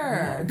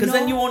 Longer. Because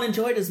then you won't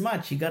enjoy it as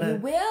much. You gotta. You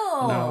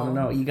will.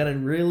 No. You gotta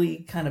really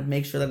kind of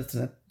make sure that it's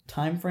in a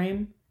time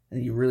frame,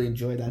 and you really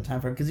enjoy that time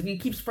frame. Because if you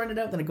keep spreading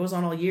it out, then it goes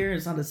on all year.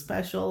 It's not as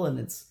special, and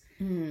it's.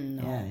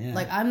 No. Yeah.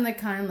 Like I'm the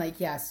kind like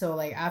so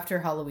like after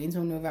Halloween,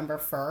 so November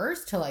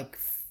 1st to like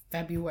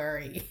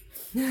February,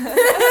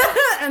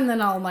 and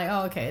then I'm like,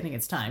 oh okay, I think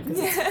it's time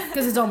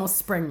because it's almost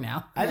spring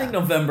now. I think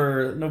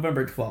November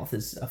 12th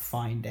is a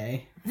fine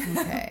day.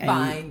 Okay,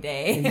 fine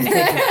day.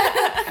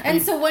 And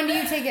so when do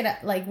you take it?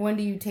 Like when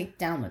do you take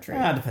down the tree?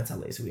 It depends how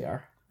lazy we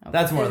are. Okay.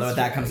 That's more what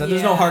that comes out.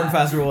 There's no hard and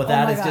fast rule with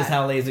that. It's just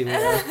how lazy we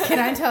are. Can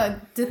I tell?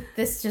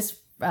 This just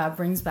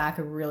brings back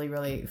a really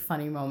really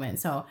funny moment.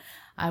 So.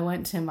 I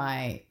went to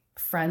my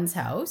friend's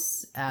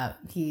house.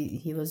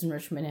 He lives in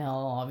Richmond Hill.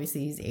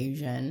 Obviously, he's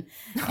Asian.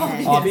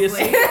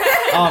 Obviously. He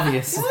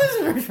lives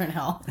in Richmond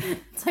Hill.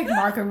 It's like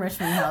Markham,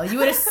 Richmond Hill. You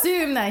would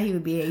assume that he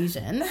would be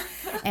Asian.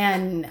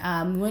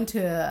 And we went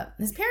to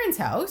his parents'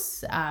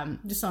 house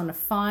just on a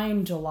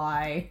fine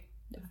July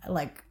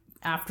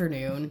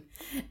afternoon.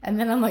 And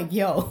then I'm like,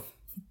 yo,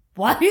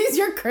 why is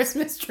your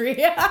Christmas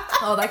tree out?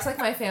 Oh, that's like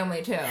my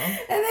family too.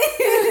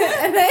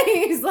 And then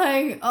he's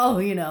like, oh,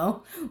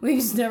 we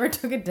just never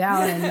took it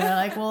down. And they're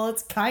like, well,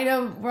 it's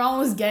we're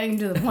almost getting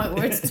to the point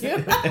where it's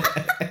too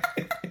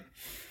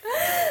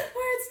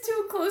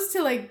close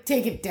to like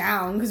take it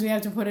down because we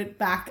have to put it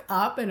back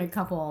up in a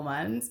couple of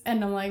months.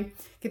 And I'm like,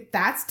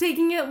 that's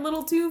taking it a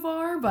little too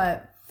far,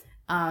 but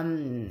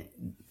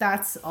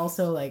that's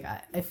also like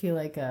I feel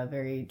like a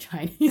very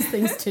Chinese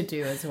things to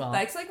do as well.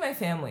 That's like my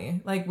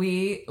family. Like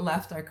we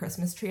left our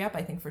Christmas tree up,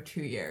 I think, for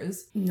 2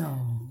 years. No.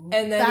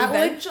 And then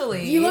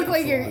eventually you look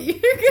like you're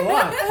It's a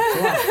lot. It's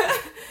a lot.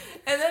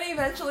 and then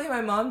eventually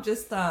my mom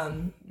just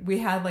we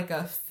had like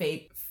a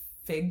fake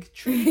fig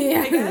tree,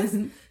 I guess.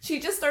 She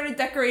just started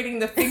decorating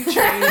the fig tree.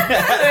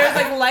 There's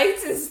like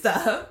lights and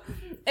stuff.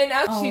 And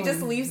now she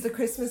just leaves the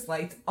Christmas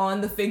lights on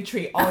the fig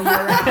tree all year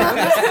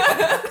round.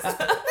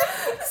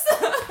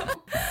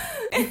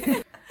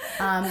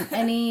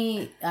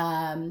 Any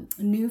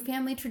new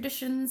family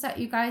traditions that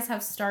you guys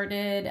have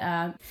started?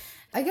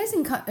 I guess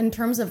in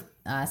terms of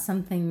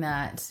something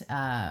that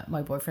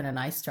my boyfriend and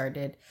I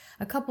started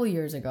a couple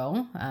years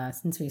ago,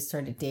 since we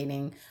started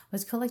dating,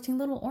 was collecting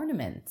little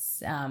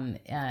ornaments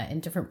in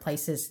different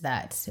places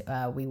that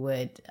we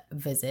would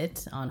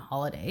visit on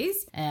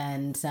holidays.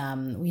 And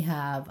we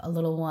have a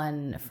little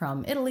one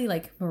from Italy,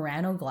 like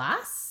Murano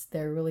glass.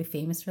 They're really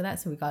famous for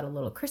that. So we got a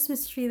little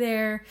Christmas tree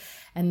there.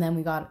 And then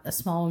we got a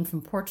small one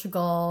from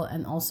Portugal,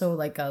 and also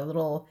like a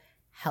little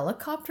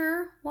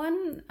helicopter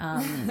one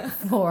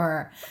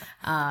for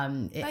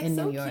in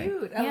New York.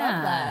 Cute. I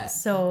love that.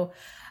 So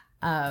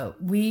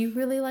we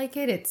really like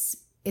it.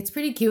 It's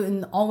pretty cute,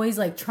 and always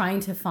like trying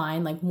to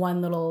find like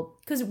one little,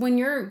 because when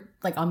you're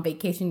like on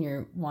vacation,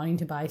 you're wanting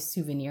to buy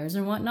souvenirs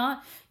and whatnot.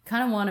 You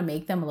kind of want to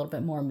make them a little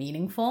bit more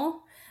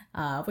meaningful.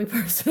 We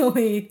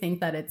personally think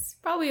that it's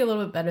probably a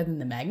little bit better than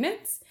the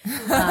magnets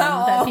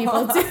that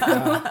people do.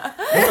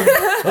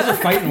 Those are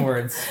fighting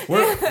words.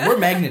 We're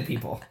magnet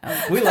people.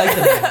 We like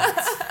the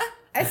magnets.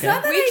 It's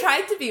not that we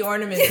tried to be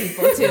ornament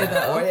people too,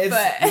 though.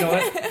 But you know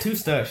what? Too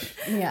stush.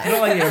 Yeah. I don't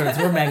like the ornaments.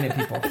 We're magnet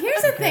people.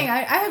 Here's the thing.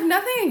 I have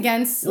nothing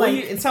against Well,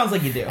 like. it sounds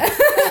like you do.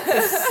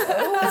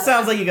 It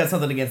sounds like you got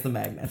something against the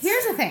magnets.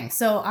 Here's the thing.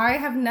 So I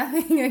have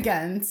nothing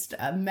against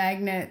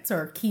magnets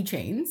or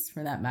keychains,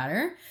 for that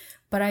matter.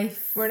 But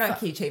we're not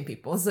keychain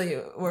people,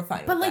 so we're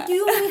fine. But with like that.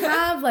 you only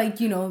have like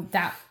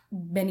that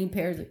many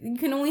pairs. You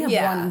can only have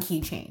one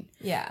keychain.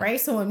 Yeah. Right.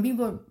 So when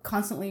people are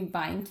constantly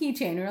buying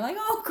keychain, we're like,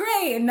 oh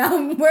great, and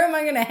now where am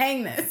I going to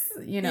hang this?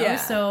 Yeah.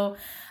 So,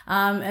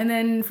 and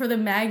then for the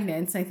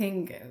magnets, I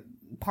think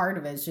part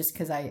of it is just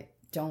because I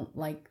don't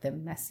like the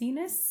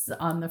messiness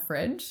on the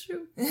fridge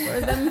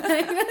for the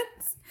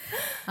magnets.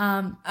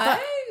 I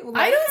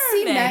don't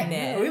see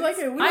magnets. We like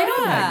it. We I like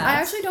don't. magnets. I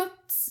actually don't.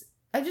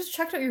 I just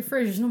checked out your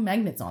fridge. There's no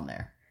magnets on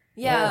there.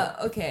 Yeah,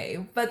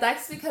 okay. But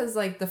that's because,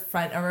 like, the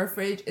front of our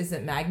fridge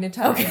isn't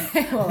magnetized.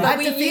 Okay, well, but that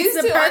we defeats used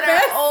the to, on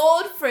purpose. our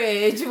old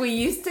fridge, we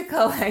used to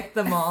collect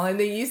them all, and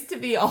they used to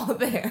be all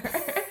there.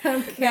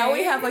 Okay. Now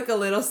we have, like, a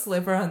little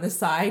sliver on the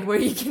side where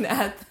you can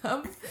add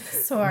them.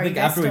 Sorry. I think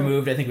after we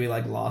moved, I think we,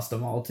 like, lost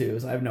them all, too,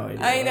 so I have no idea.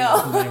 I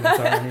what the magnets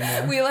are know.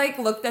 anymore. We, like,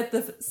 looked at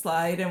the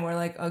slide, and we're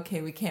like,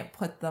 okay, we can't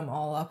put them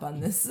all up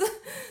on this.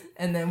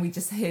 And then we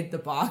just hid the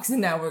box,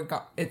 and now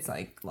it's,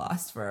 like,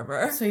 lost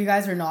forever. So you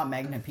guys are not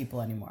magnet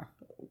people anymore.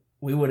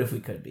 We would if we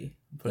could be.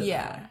 Put it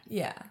that way.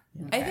 Yeah.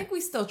 Okay. I think we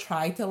still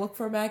try to look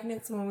for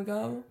magnets when we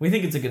go. We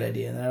think it's a good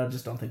idea, and I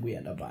just don't think we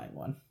end up buying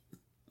one.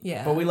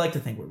 Yeah. But we like to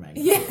think we're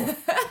magnet Yeah. people.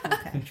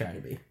 We try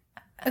to be.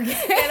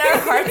 Okay. In our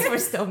hearts, we're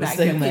still We're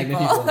still magnet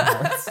people. in the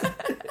hearts.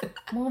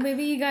 Well,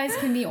 maybe you guys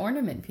can be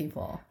ornament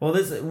people. Well,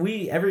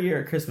 every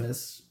year at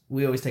Christmas,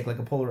 we always take like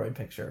a Polaroid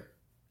picture.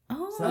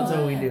 Oh. So that's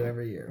what we do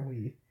every year.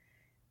 We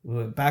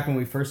back when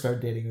we first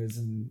started dating, it was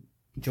in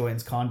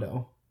Joanne's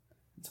condo.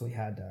 So we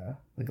had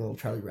like a little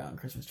Charlie Brown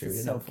Christmas tree. We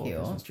didn't So have a full cute.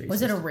 Christmas tree.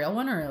 Was it a real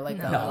one or like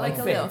No, like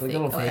a fake,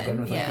 little fake one,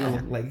 one with yeah. like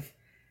little like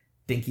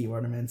dinky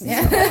ornaments and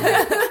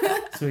Yeah. stuff.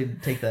 So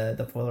we'd take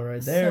the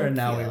Polaroid there, So and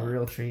now we cute. have a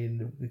real tree,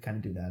 and we kind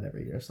of do that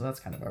every year. So that's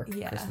kind of our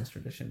Yeah. Christmas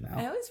tradition I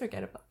now. always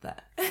forget about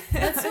that.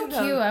 That's so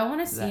cute. I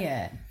want to see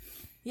it.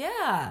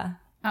 Yeah.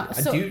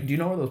 So, Do you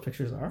know where those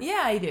pictures are?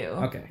 Yeah, I do.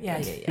 Okay. Yeah.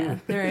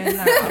 They're in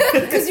our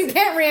office. because you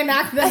can't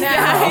reenact them Yeah,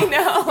 now. I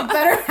know. You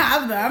better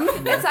have them.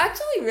 It's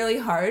actually really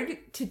hard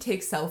to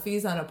take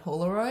selfies on a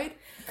Polaroid.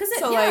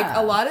 So, yeah. like,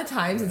 a lot of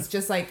times it's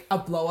just, like, a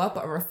blow-up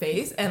of our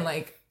face and,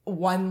 like,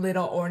 one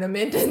little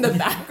ornament in the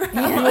background.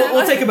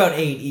 We'll take about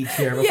 8 each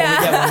year before Yeah.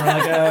 we get one. We're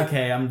like, oh,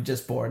 okay, I'm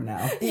just bored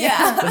now.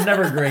 Yeah. They're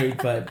never great,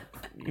 but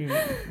you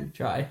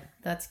try.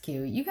 That's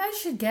cute. You guys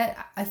should get.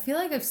 I feel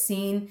like I've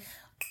seen.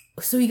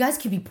 So you guys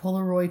could be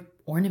Polaroid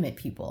ornament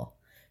people,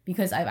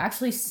 because I've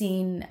actually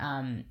seen.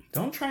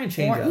 Don't try and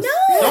change Or- us.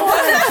 No! Don't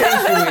try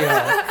and change who we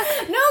are.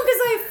 No,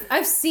 because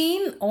I've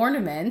seen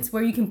ornaments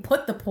where you can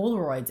put the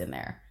Polaroids in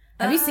there.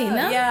 Have you seen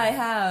them? Yeah, I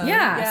have.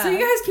 Yeah. So you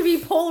guys could be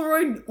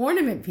Polaroid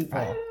ornament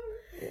people.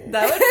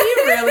 That would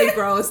be really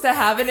gross to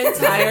have an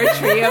entire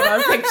tree of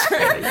our picture.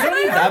 You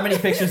don't need that many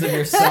pictures of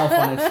yourself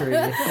on a tree.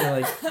 You're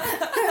like,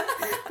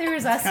 There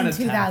was us in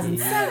kinda tacky.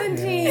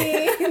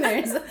 2017.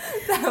 There's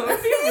That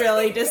would be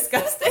really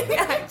disgusting,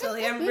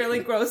 actually. I'm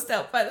really grossed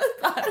out by the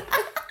thought of it.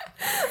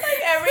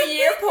 Like every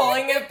year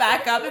pulling it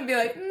back up and be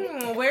like,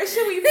 where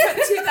should we put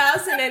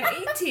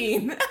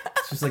 2018?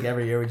 just like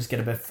every year we just get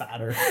a bit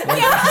fatter.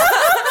 Like,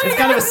 it's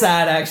kind of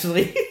sad,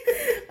 actually.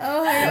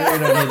 Oh my I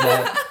god. really don't need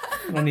that.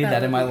 I don't need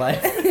that in my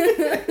life.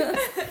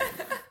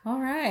 All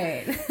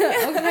right.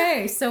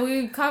 Okay, so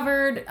we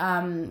covered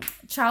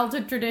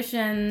childhood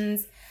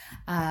traditions,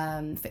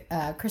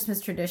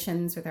 Christmas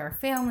traditions with our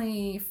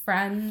family,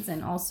 friends,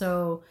 and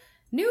also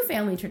new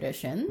family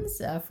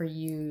traditions for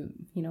you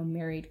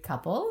married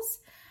couples.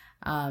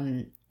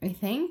 I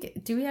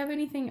think. Do we have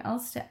anything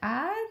else to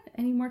add?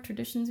 Any more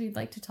traditions we'd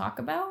like to talk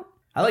about?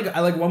 I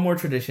like one more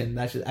tradition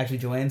that actually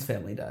Joanne's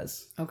family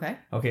does. Okay.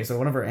 Okay, so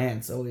one of her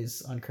aunts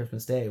always on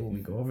Christmas Day when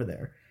we go over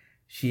there,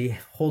 she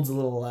holds a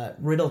little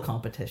riddle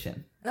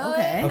competition.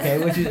 Okay. Okay,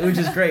 which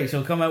is great.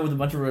 She'll come out with a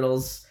bunch of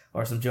riddles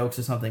or some jokes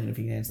or something, and if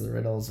you can answer the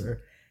riddles,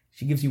 or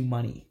she gives you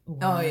money.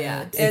 Oh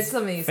yeah, What? it's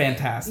amazing.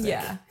 Fantastic.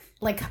 Yeah.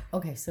 Like,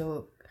 okay,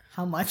 so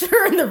how much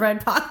are in the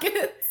red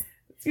pockets?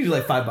 It's usually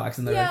like $5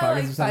 in the red Yeah,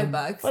 pockets like or something.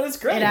 $5. But it's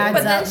great. It adds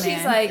But then up, she's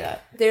man. like, Yeah.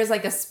 there's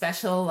like a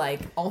special like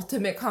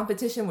ultimate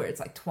competition where it's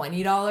like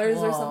 $20 or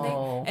Whoa.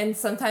 something. And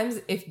sometimes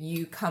if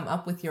you come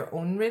up with your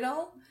own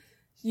riddle,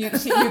 you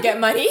get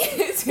money.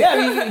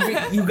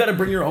 Yeah, you got to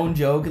bring your own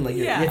joke, and like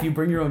Yeah. if you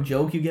bring your own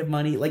joke, you get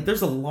money. Like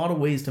there's a lot of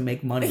ways to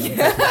make money. On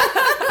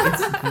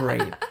Christmas. It's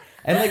great.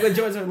 And like when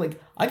Joanne's like,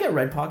 I get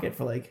Red Pocket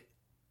for like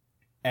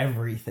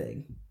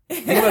everything.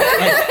 Like,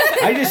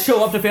 I just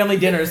show up to family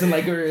dinners and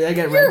like I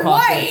get Red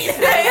Pockets.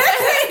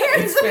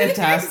 It's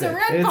fantastic.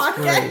 Red It's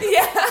Pocket. great.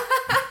 Yeah.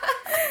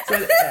 So,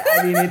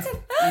 I mean,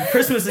 it's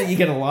Christmas that you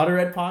get a lot of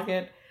Red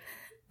Pocket,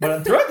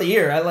 but throughout the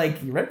year, I like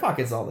Red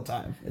Pockets all the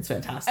time. It's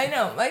fantastic. I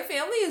know. My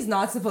family is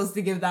not supposed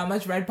to give that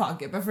much Red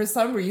Pocket, but for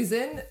some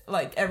reason,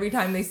 like every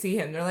time they see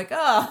him, they're like,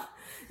 oh,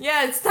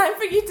 yeah, it's time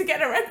for you to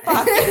get a Red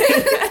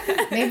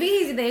Pocket.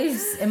 Maybe they're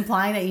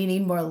implying that you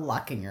need more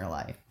luck in your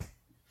life.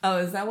 Oh,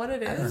 is that what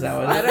it is? Is that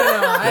what it I is?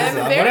 don't know. I'm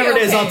very Whatever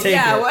it is, I'll okay. take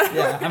Yeah, it. whatever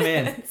Yeah, I'm it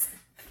in. is.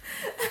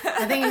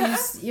 I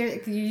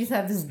think you just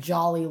have this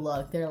jolly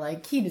look. They're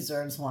like, he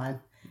deserves one.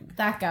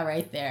 That guy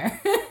right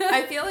there.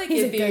 I feel like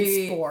He's a it'd good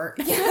be sport.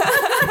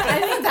 I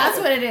think that's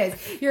what it is.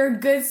 You're a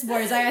good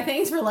sport. It's like,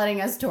 thanks for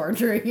letting us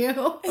torture you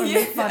or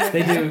make fun of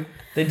you.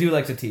 They do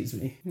like to tease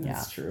me. Yeah.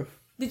 That's true.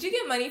 Did you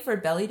get money for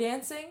belly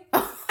dancing?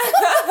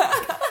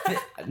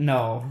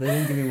 No, they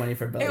didn't give me money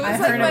for belly. It was I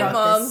like heard my about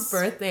mom's this.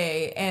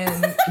 birthday,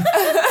 and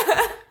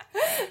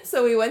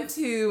so we went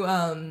to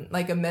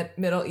like a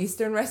Middle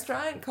Eastern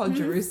restaurant called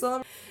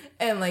Jerusalem,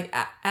 and like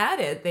at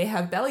it they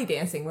have belly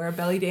dancing where a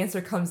belly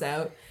dancer comes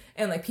out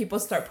and like people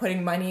start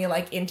putting money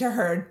like into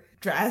her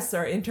dress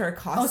or into her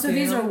costume. Oh, so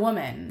these are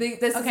women. This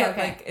is Okay,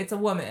 like it's a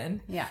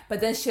woman. Yeah. But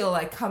then she'll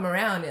like come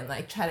around and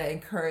like try to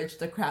encourage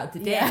the crowd to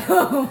dance. Yeah.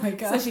 Oh my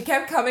god. So she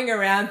kept coming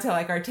around to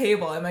like our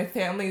table, and my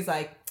family's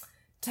like,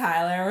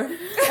 Tyler.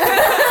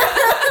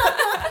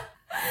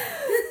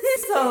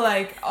 So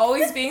like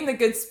always being the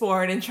good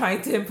sport and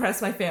trying to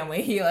impress my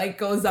family, he like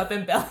goes up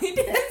and belly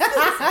dances.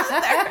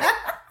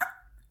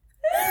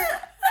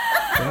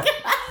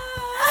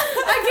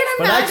 I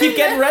But can I imagine. keep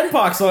getting Red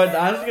Pox, so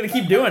I'm just gonna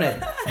keep doing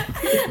it.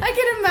 I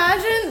can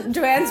imagine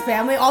Joanne's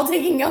family all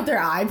taking out their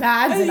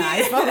iPads and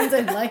iPhones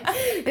and like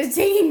just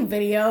taking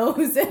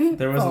videos and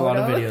There was a lot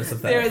of photos. videos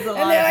of There was that. a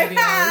lot And they're of like,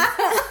 videos.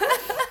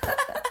 ah.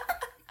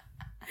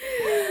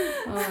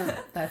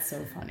 Oh, that's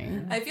so funny.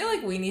 I feel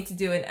like we need to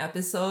do an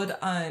episode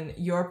on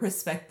your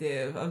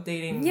perspective of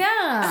dating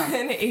Yeah.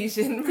 an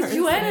Asian person.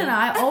 Joanne and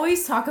I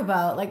always talk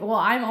about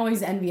I'm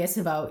always envious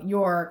about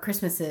your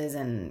Christmases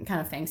and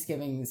kind of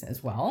Thanksgivings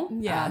as well.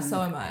 Yeah,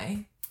 so am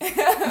I.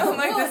 I'm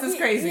like, this is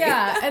crazy.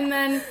 Yeah, and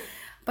then,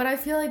 but I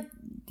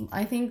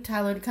think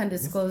Tyler kind of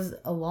disclosed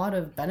a lot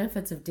of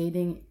benefits of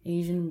dating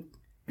an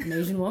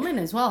Asian woman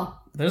as well.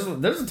 There's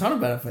a ton of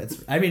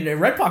benefits. I mean,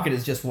 Red Pocket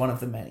is just one of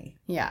the many.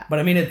 Yeah, But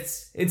I mean,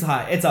 it's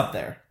high. It's up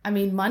there. I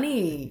mean,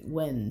 money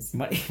wins.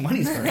 Money's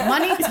great.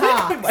 Money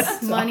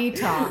talks. Money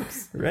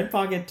talks. Red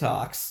Pocket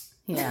talks.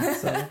 Yeah.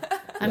 So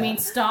I mean,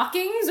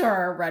 stockings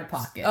or a red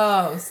pocket.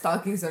 Oh,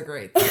 stockings are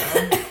great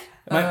though.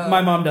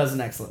 my mom does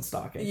an excellent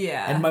stocking.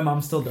 Yeah. And my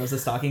mom still does the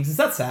stockings. Is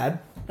that sad?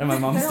 And my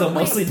mom still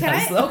mostly Can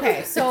does I- them.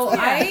 Okay, so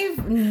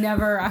I've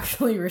never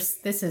actually.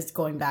 This is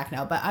going back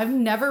now, but I've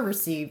never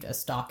received a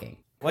stocking.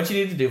 What you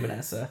need to do,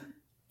 Vanessa,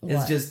 is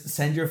What? just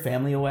send your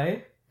family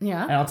away.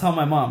 Yeah. And I'll tell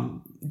my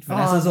mom,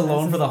 Vanessa's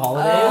alone for the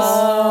holidays.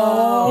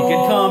 Oh. You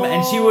can come,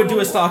 and she would do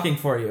a stocking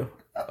for you.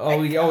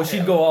 Oh,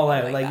 she'd go all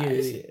out. my Like, gosh.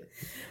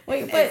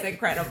 Wait, It's but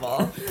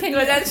incredible. Can But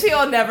you- then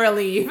she'll never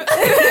leave. my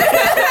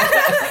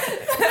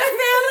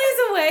family's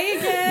away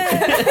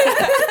again.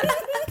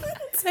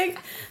 It's like,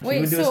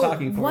 wait, would do a so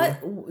stocking for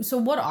what? So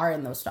what are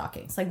in those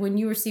stockings? Like when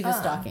you receive a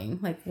stocking,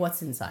 like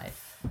what's inside?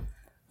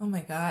 Oh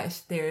my gosh,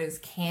 there's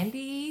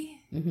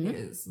candy,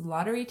 there's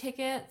lottery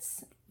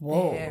tickets.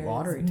 Whoa, there's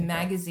lottery tickets.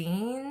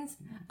 magazines.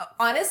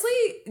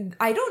 Honestly,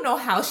 I don't know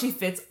how she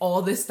fits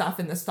all this stuff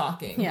in the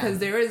stocking Yeah. because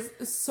there is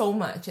so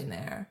much in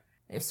there.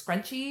 There's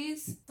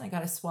scrunchies. I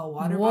got a Swell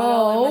water Whoa,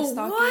 bottle in my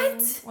stocking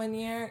what? one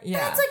year. Yeah.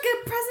 That's like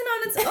a present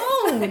on its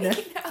own.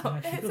 No,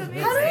 it's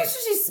amazing. How much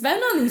does she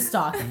spend on these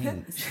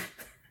stockings?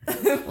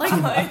 Like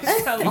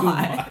a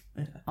lot.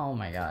 Oh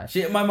my gosh.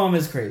 My mom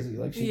is crazy.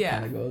 Like, she Yeah.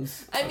 kind of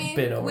goes I a mean,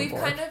 bit overboard. we've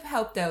kind of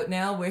helped out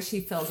now where she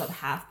fills up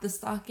half the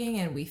stocking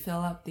and we fill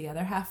up the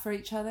other half for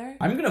each other.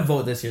 I'm going to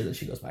vote this year that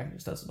she goes back and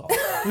just does it all.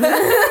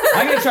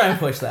 I'm going to try and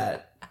push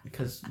that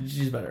because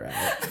she's better at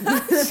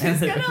it. She's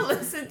gonna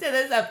listen to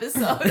this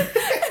episode.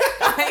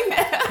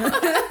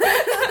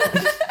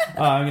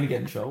 Oh, I'm going to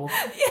get in trouble.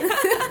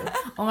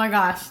 Oh my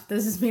gosh.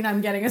 Does this mean I'm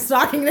getting a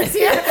stocking this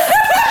year? Please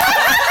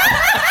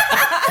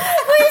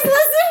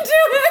listen to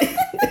it.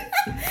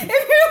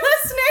 If you're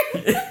listening,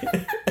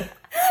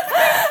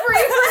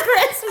 free for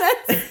Christmas.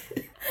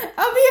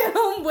 I'll be at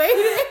home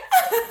waiting.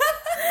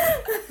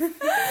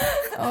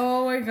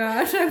 Oh my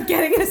gosh, I'm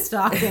getting a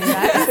stocking,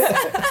 guys.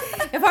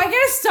 If I get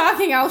a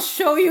stocking, I'll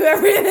show you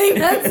everything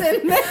that's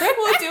in there.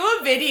 We'll do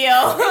a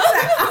video.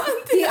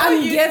 The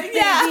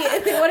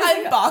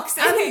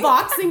Unboxing.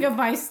 Unboxing of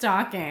my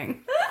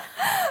stocking.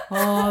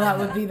 Oh, that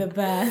would be the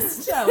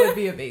best. That would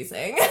be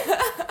amazing.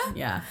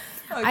 Yeah.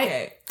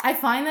 Okay. I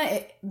find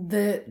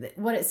that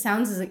what it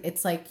sounds is like,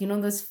 it's like, you know,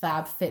 those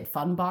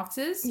FabFitFun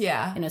boxes?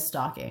 Yeah. In a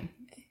stocking.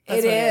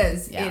 It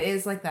is. Yeah. It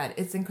is like that.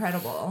 It's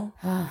incredible.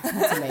 Oh,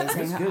 that's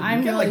amazing. It's good. I'm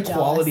you get really like jealous.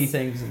 quality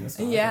things in this.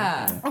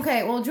 Yeah.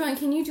 Okay, well, Joanne,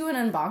 can you do an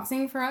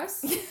unboxing for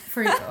us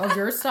of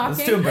your stocking?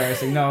 It's too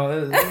embarrassing.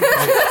 No.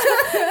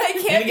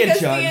 I can't get because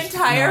the judged.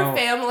 entire No.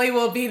 family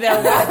will be there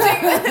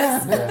watching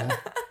this. Yeah.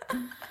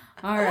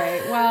 All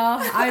right.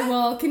 Well, I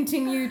will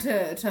continue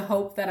to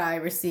hope that I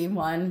receive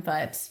one,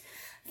 but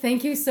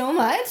thank you so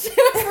much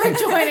for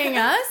joining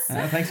us.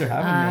 Thanks for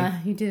having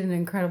me. You did an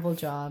incredible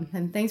job,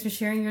 and thanks for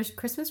sharing your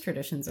Christmas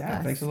traditions with Yeah,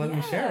 us. thanks for letting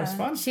me share. It was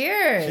fun.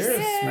 Cheers.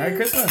 Cheers. Merry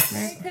Christmas.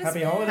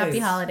 Happy holidays. Happy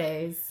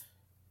holidays.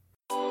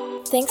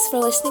 Thanks for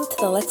listening to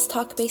the Let's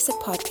Talk Basic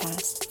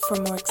podcast. For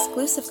more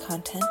exclusive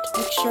content,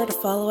 make sure to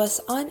follow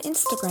us on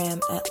Instagram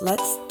at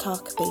Let's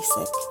Talk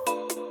Basic.